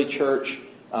the early church.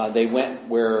 They went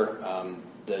where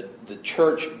the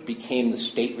church became the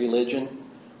state religion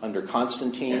under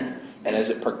Constantine, and as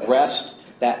it progressed,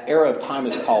 that era of time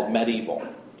is called medieval,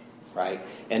 right?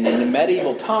 And in the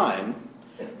medieval time,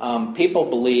 people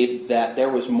believed that there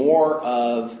was more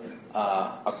of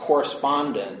a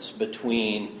correspondence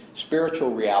between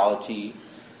spiritual reality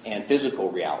and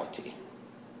physical reality,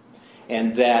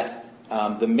 and that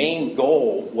the main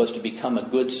goal was to become a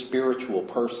good spiritual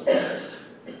person.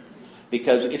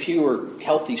 Because if you were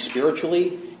healthy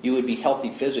spiritually, you would be healthy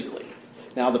physically.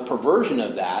 Now, the perversion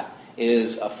of that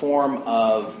is a form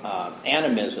of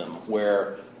animism,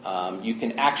 where you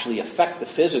can actually affect the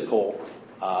physical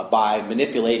by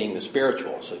manipulating the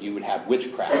spiritual. So you would have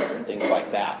witchcraft and things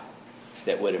like that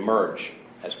would emerge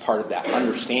as part of that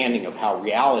understanding of how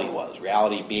reality was.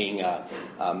 Reality being a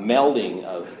melding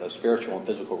of spiritual and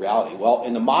physical reality. Well,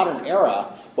 in the modern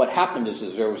era, what happened is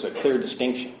there was a clear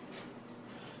distinction.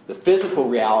 The physical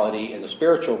reality and the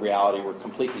spiritual reality were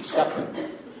completely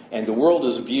separate. And the world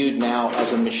is viewed now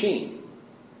as a machine.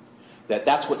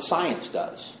 That's what science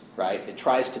does, right? It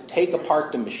tries to take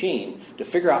apart the machine to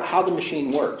figure out how the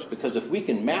machine works. Because if we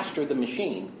can master the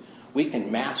machine, we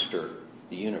can master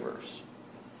the universe.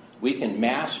 We can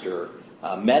master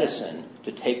medicine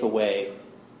to take away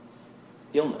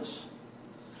illness.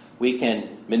 We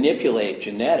can manipulate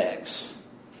genetics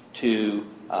to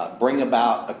bring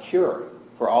about a cure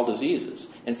for all diseases.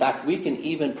 In fact, we can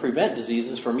even prevent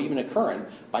diseases from even occurring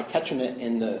by catching it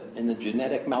in the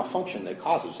genetic malfunction that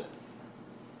causes it.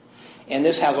 And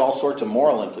this has all sorts of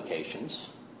moral implications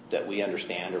that we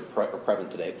understand are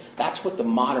prevalent today. That's what the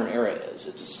modern era is.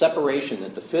 It's a separation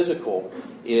that the physical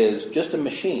is just a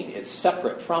machine. It's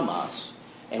separate from us,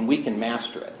 and we can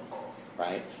master it,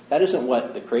 right? That isn't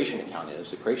what the creation account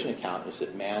is. The creation account is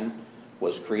that man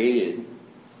was created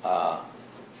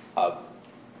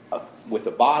with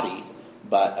a body,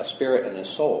 but a spirit and a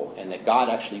soul, and that God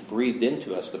actually breathed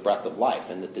into us the breath of life,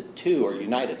 and that the two are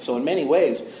united. So in many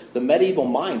ways, the medieval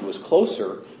mind was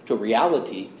closer to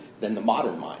reality than the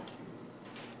modern mind.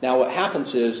 Now what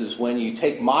happens is when you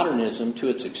take modernism to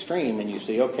its extreme and you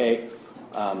say, okay,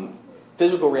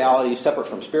 physical reality is separate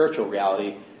from spiritual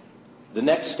reality, the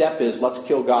next step is let's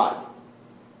kill God.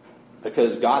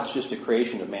 Because God's just a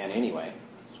creation of man anyway.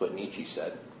 That's what Nietzsche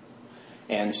said.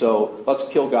 And so let's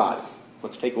kill God.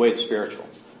 Let's take away the spiritual.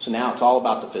 So now it's all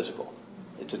about the physical.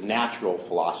 It's a natural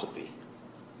philosophy,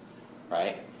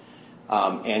 right?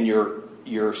 And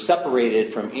you're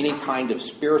separated from any kind of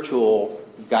spiritual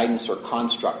guidance or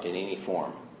construct in any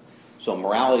form. So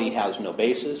morality has no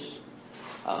basis,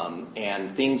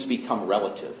 and things become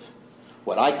relative.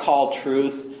 What I call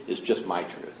truth is just my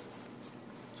truth.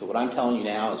 So what I'm telling you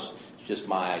now is just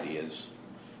my ideas.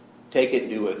 Take it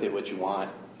and do with it what you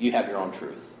want. You have your own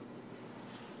truth.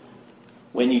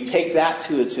 When you take that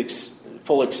to its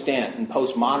full extent in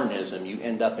postmodernism, you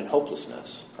end up in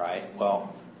hopelessness, right?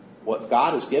 Well, what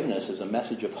God has given us is a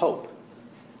message of hope.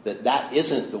 That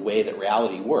isn't the way that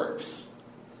reality works.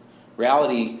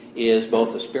 Reality is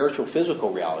both a spiritual,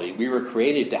 physical reality. We were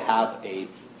created to have a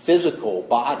physical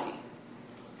body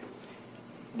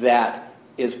that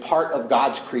is part of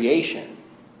God's creation,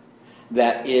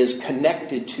 that is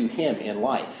connected to Him in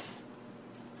life.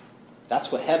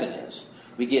 That's what heaven is.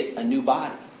 We get a new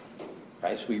body,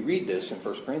 right? So we read this in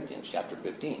 1 Corinthians chapter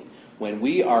 15. When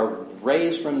we are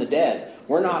raised from the dead,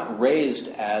 we're not raised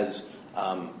as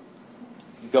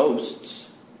ghosts,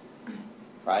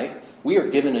 right? We are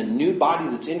given a new body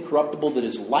that's incorruptible, that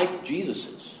is like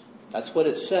Jesus's. That's what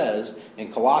it says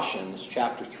in Colossians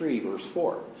chapter 3, verse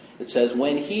 4. It says,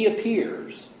 when He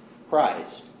appears,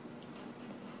 Christ,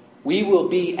 we will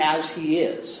be as He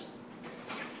is.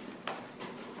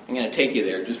 I'm going to take you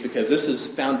there just because this is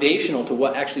foundational to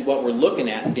what we're looking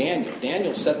at in Daniel.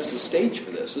 Daniel sets the stage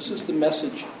for this. This is the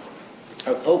message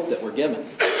of hope that we're given.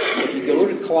 If you go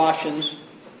to Colossians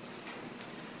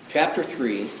chapter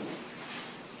 3,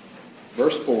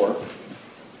 verse 4,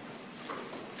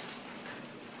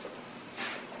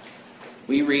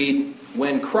 we read,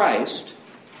 when Christ,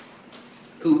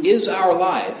 who is our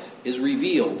life, is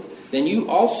revealed, then you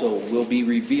also will be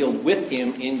revealed with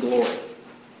Him in glory.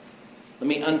 Let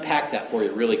me unpack that for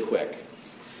you really quick.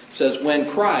 It says, when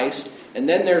Christ, and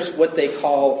then there's what they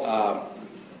call,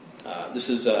 this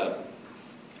is a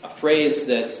phrase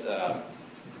that's, I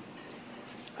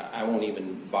won't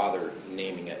even bother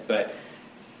naming it, but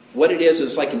what it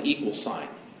is like an equal sign.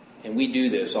 And we do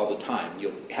this all the time.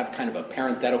 You'll have kind of a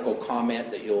parenthetical comment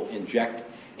that you'll inject,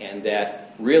 and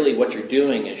that really what you're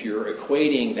doing is you're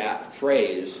equating that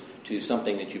phrase to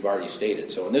something that you've already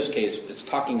stated. So in this case, it's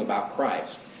talking about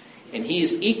Christ. And He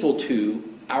is equal to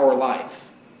our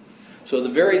life. So the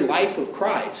very life of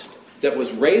Christ that was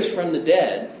raised from the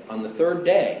dead on the third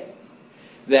day,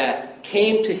 that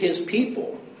came to His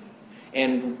people,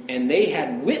 and they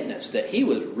had witnessed that He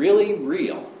was really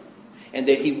real, and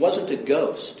that He wasn't a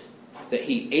ghost, that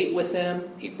He ate with them,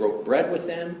 He broke bread with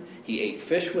them, He ate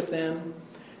fish with them,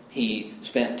 He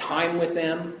spent time with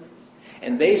them,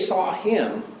 and they saw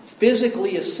Him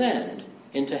physically ascend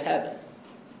into heaven.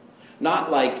 Not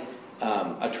like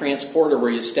a transporter where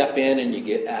you step in and you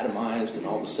get atomized and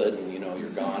all of a sudden, you're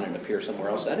gone and appear somewhere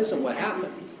else. That isn't what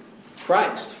happened.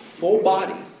 Christ, full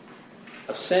body,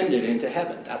 ascended into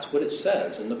heaven. That's what it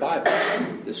says in the Bible.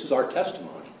 This is our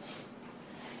testimony.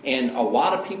 And a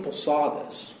lot of people saw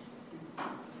this.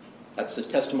 That's the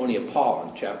testimony of Paul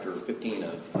in chapter 15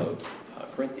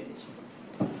 of Corinthians.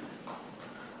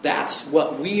 That's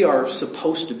what we are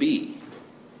supposed to be.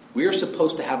 We are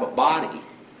supposed to have a body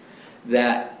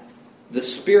that the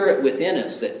spirit within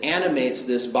us that animates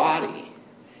this body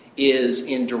is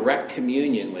in direct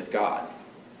communion with God.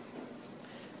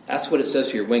 That's what it says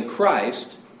here. When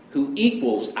Christ, who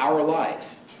equals our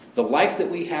life, the life that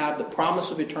we have, the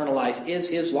promise of eternal life, is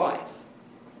His life.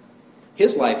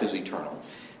 His life is eternal.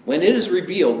 When it is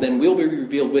revealed, then we'll be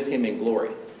revealed with Him in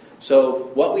glory.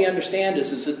 So what we understand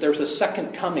is that there's a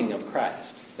second coming of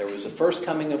Christ. There was the first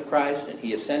coming of Christ, and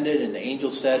He ascended, and the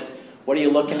angel said, What are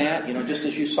you looking at? Just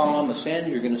as you saw him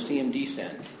ascend, you're going to see him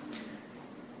descend.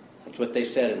 That's what they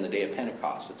said in the day of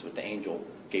Pentecost. That's what the angel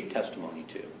gave testimony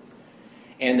to.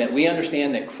 And that we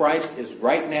understand that Christ is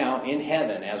right now in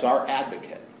heaven as our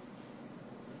advocate.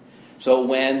 So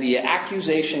when the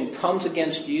accusation comes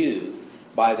against you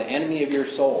by the enemy of your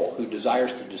soul who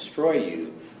desires to destroy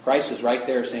you, Christ is right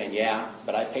there saying, yeah,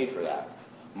 but I paid for that.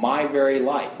 My very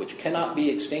life, which cannot be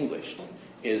extinguished,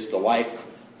 is the life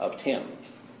of Tim,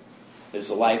 is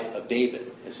the life of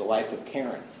David, is the life of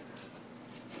Karen.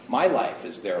 My life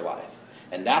is their life.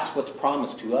 And that's what's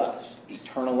promised to us,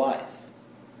 eternal life.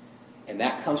 And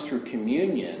that comes through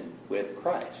communion with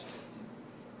Christ.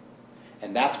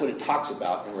 And that's what it talks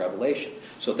about in Revelation.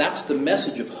 So that's the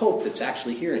message of hope that's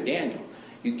actually here in Daniel.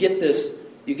 You get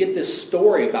this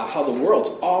story about how the world's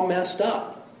all messed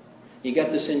up. You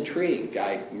got this intrigue,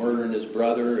 guy murdering his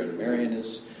brother and marrying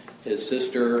his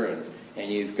sister,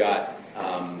 and you've got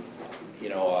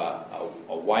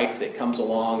a wife that comes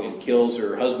along and kills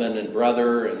her husband and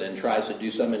brother and then tries to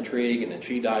do some intrigue and then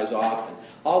she dies off, and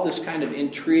all this kind of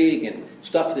intrigue and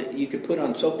stuff that you could put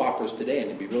on soap operas today and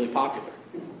it'd be really popular.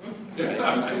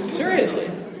 Right? Seriously,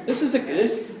 this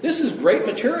is great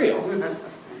material.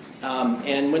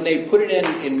 And when they put it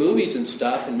in movies and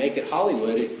stuff and make it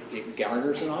Hollywood, it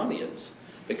garners an audience.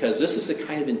 Because this is the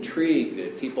kind of intrigue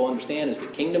that people understand is the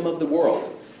kingdom of the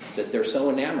world that they're so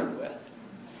enamored with.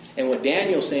 And what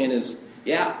Daniel's saying is,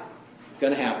 yeah,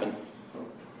 going to happen.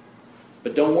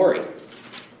 But don't worry.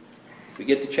 We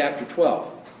get to chapter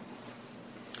 12.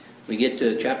 We get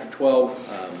to chapter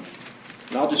 12,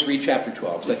 and I'll just read chapter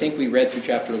 12, because I think we read through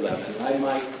chapter 11. I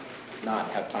might not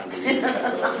have time to read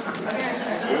chapter 11.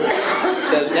 It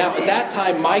says, now at that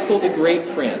time Michael the great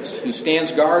prince, who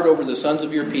stands guard over the sons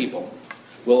of your people,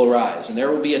 will arise, and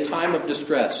there will be a time of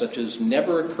distress such as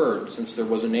never occurred since there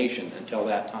was a nation until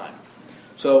that time.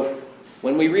 So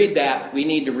when we read that, we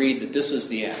need to read that this is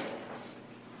the end.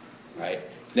 Right?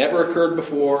 It's never occurred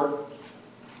before.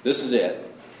 This is it.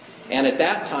 And at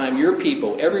that time, your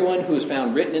people, everyone who is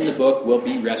found written in the book, will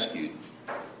be rescued.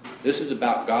 This is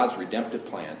about God's redemptive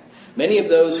plan. Many of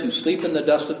those who sleep in the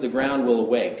dust of the ground will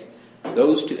awake,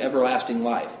 those to everlasting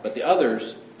life, but the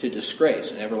others to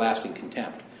disgrace and everlasting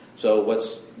contempt. So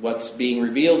what's being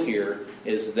revealed here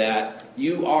is that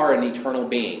you are an eternal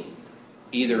being,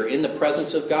 either in the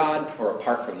presence of God or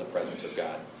apart from the presence of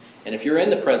God. And if you're in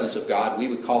the presence of God, we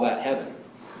would call that heaven.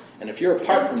 And if you're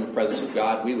apart from the presence of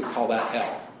God, we would call that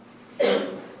hell.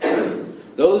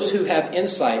 Those who have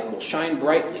insight will shine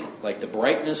brightly like the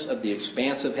brightness of the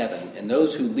expanse of heaven, and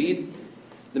those who lead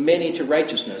the many to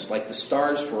righteousness like the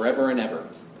stars forever and ever.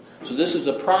 So this is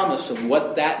a promise of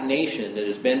what that nation that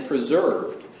has been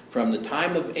preserved from the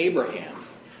time of Abraham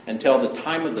until the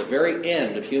time of the very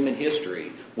end of human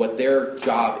history, what their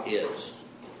job is.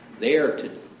 They are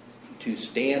to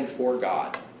stand for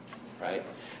God, right?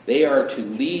 They are to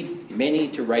lead many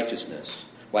to righteousness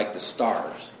like the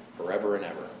stars forever and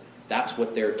ever. That's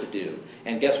what they're to do.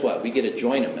 And guess what? We get to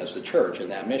join them as the church in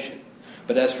that mission.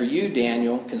 But as for you,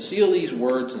 Daniel, conceal these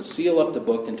words and seal up the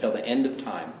book until the end of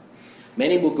time.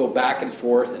 Many will go back and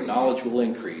forth, and knowledge will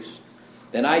increase.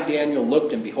 Then I, Daniel,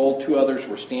 looked, and behold, two others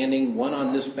were standing, one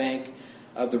on this bank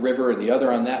of the river and the other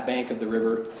on that bank of the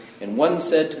river. And one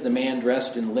said to the man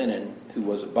dressed in linen, who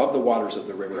was above the waters of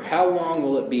the river, how long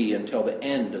will it be until the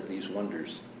end of these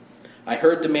wonders? I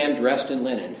heard the man dressed in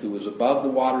linen, who was above the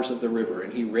waters of the river,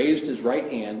 and he raised his right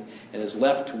hand and his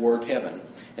left toward heaven,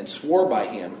 and swore by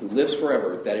him who lives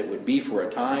forever that it would be for a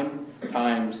time,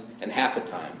 times, and half a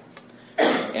time.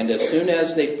 And as soon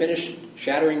as they finish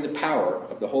shattering the power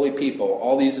of the holy people,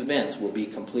 all these events will be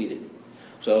completed.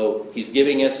 So he's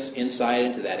giving us insight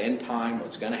into that end time,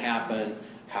 what's going to happen,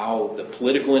 how the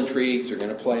political intrigues are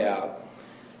going to play out.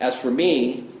 As for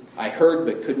me, I heard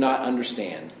but could not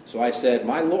understand. So I said,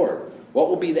 my Lord, what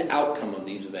will be the outcome of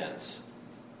these events?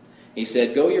 He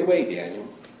said, go your way, Daniel,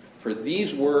 for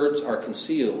these words are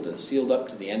concealed and sealed up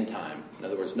to the end time. In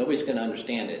other words, nobody's going to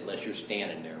understand it unless you're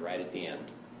standing there right at the end.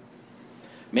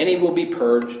 Many will be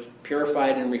purged,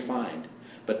 purified, and refined.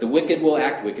 But the wicked will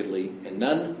act wickedly, and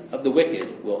none of the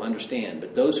wicked will understand.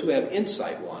 But those who have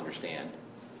insight will understand.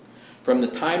 From the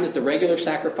time that the regular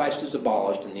sacrifice is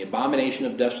abolished and the abomination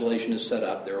of desolation is set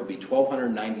up, there will be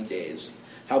 1,290 days.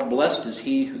 How blessed is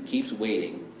he who keeps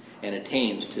waiting and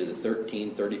attains to the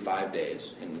 1335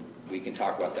 days. And we can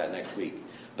talk about that next week.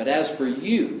 But as for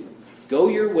you, go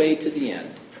your way to the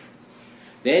end.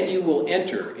 Then you will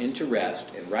enter into rest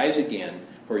and rise again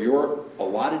for your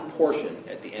allotted portion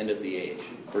at the end of the age,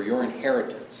 for your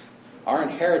inheritance. Our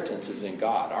inheritance is in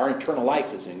God. Our eternal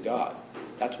life is in God.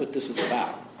 That's what this is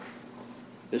about.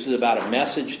 This is about a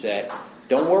message that,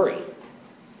 don't worry,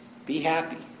 Be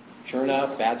happy. Sure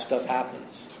enough, bad stuff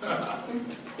happens.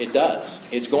 It does.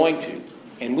 It's going to.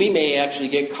 And we may actually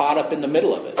get caught up in the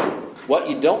middle of it. What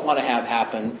you don't want to have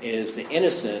happen is the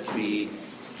innocent be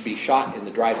shot in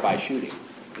the drive-by shooting.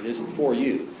 It isn't for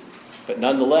you. But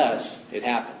nonetheless, it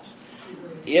happens.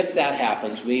 If that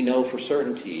happens, we know for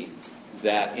certainty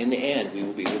that in the end we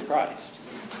will be with Christ.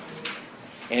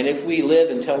 And if we live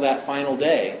until that final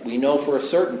day, we know for a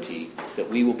certainty that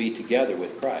we will be together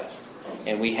with Christ.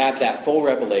 And we have that full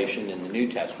revelation in the New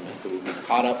Testament that we'll be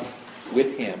caught up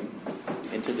with him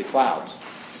into the clouds.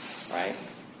 Right?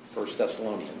 1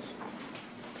 Thessalonians.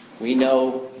 We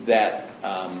know that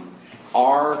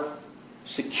our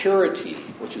security,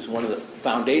 which is one of the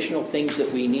foundational things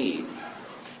that we need,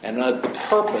 and the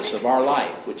purpose of our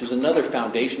life, which is another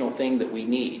foundational thing that we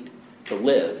need to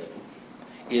live,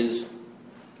 is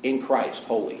in Christ,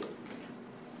 holy.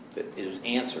 That is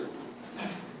answered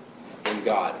in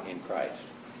God, in Christ.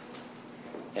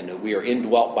 And that we are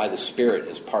indwelt by the Spirit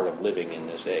as part of living in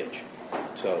this age.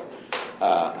 So,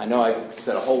 I know I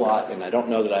said a whole lot, and I don't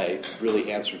know that I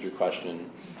really answered your question.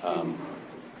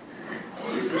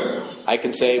 I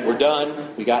can say we're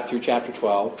done. We got through chapter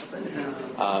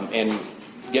 12. And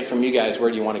get from you guys, where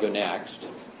do you want to go next?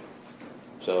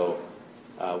 So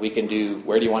we can do,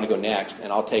 where do you want to go next?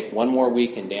 And I'll take one more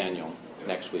week in Daniel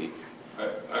next week.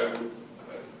 I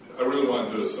really want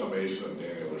to do a summation of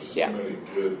Daniel. There's so many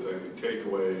good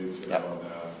takeaways, on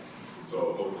that.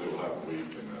 So hopefully we'll have a week.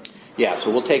 Yeah,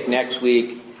 so we'll take next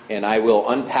week, and I will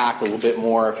unpack a little bit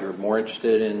more if you're more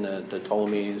interested in the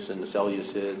Ptolemies and the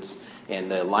Seleucids and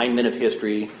the alignment of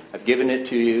history. I've given it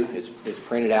to you. It's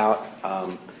printed out.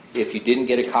 If you didn't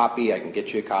get a copy, I can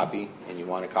get you a copy, and you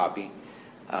want a copy.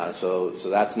 So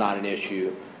that's not an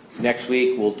issue. Next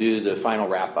week, we'll do the final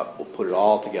wrap-up. We'll put it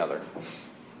all together.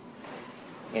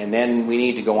 And then we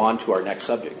need to go on to our next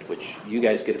subject, which you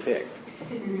guys get to pick.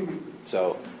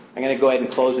 So I'm going to go ahead and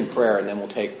close in prayer, and then we'll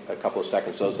take a couple of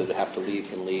seconds. Those that have to leave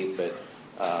can leave, but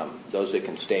those that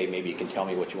can stay, maybe you can tell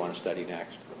me what you want to study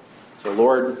next. So,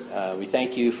 Lord, we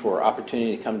thank you for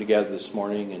opportunity to come together this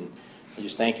morning, and I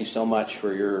just thank you so much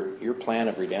for your plan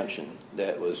of redemption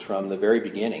that was from the very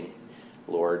beginning,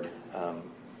 Lord,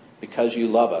 because you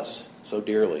love us so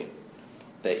dearly,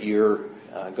 that you're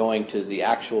going to the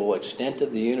actual extent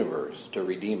of the universe to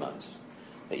redeem us,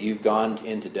 that you've gone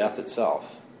into death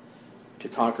itself to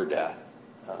conquer death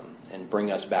and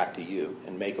bring us back to you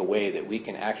and make a way that we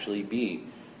can actually be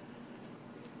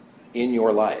in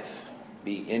your life,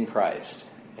 be in Christ.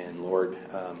 And Lord,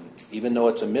 even though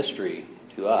it's a mystery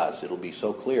to us, it'll be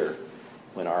so clear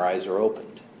when our eyes are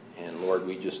opened. And Lord,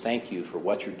 we just thank you for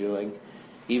what you're doing,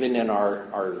 even in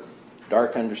our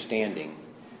dark understanding,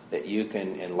 that you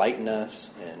can enlighten us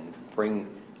and bring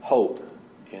hope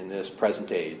in this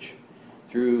present age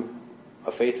through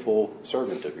a faithful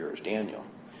servant of yours, Daniel.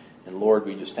 And Lord,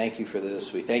 we just thank you for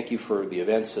this. We thank you for the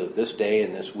events of this day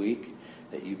and this week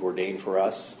that you've ordained for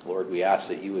us. Lord, we ask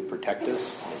that you would protect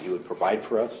us, that you would provide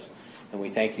for us. And we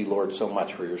thank you, Lord, so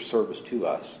much for your service to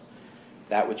us.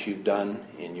 That which you've done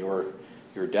in your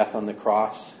death on the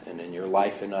cross and in your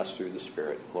life in us through the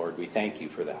Spirit. Lord, we thank you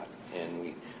for that. And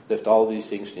we lift all these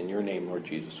things in your name, Lord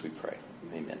Jesus, we pray.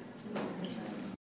 Amen.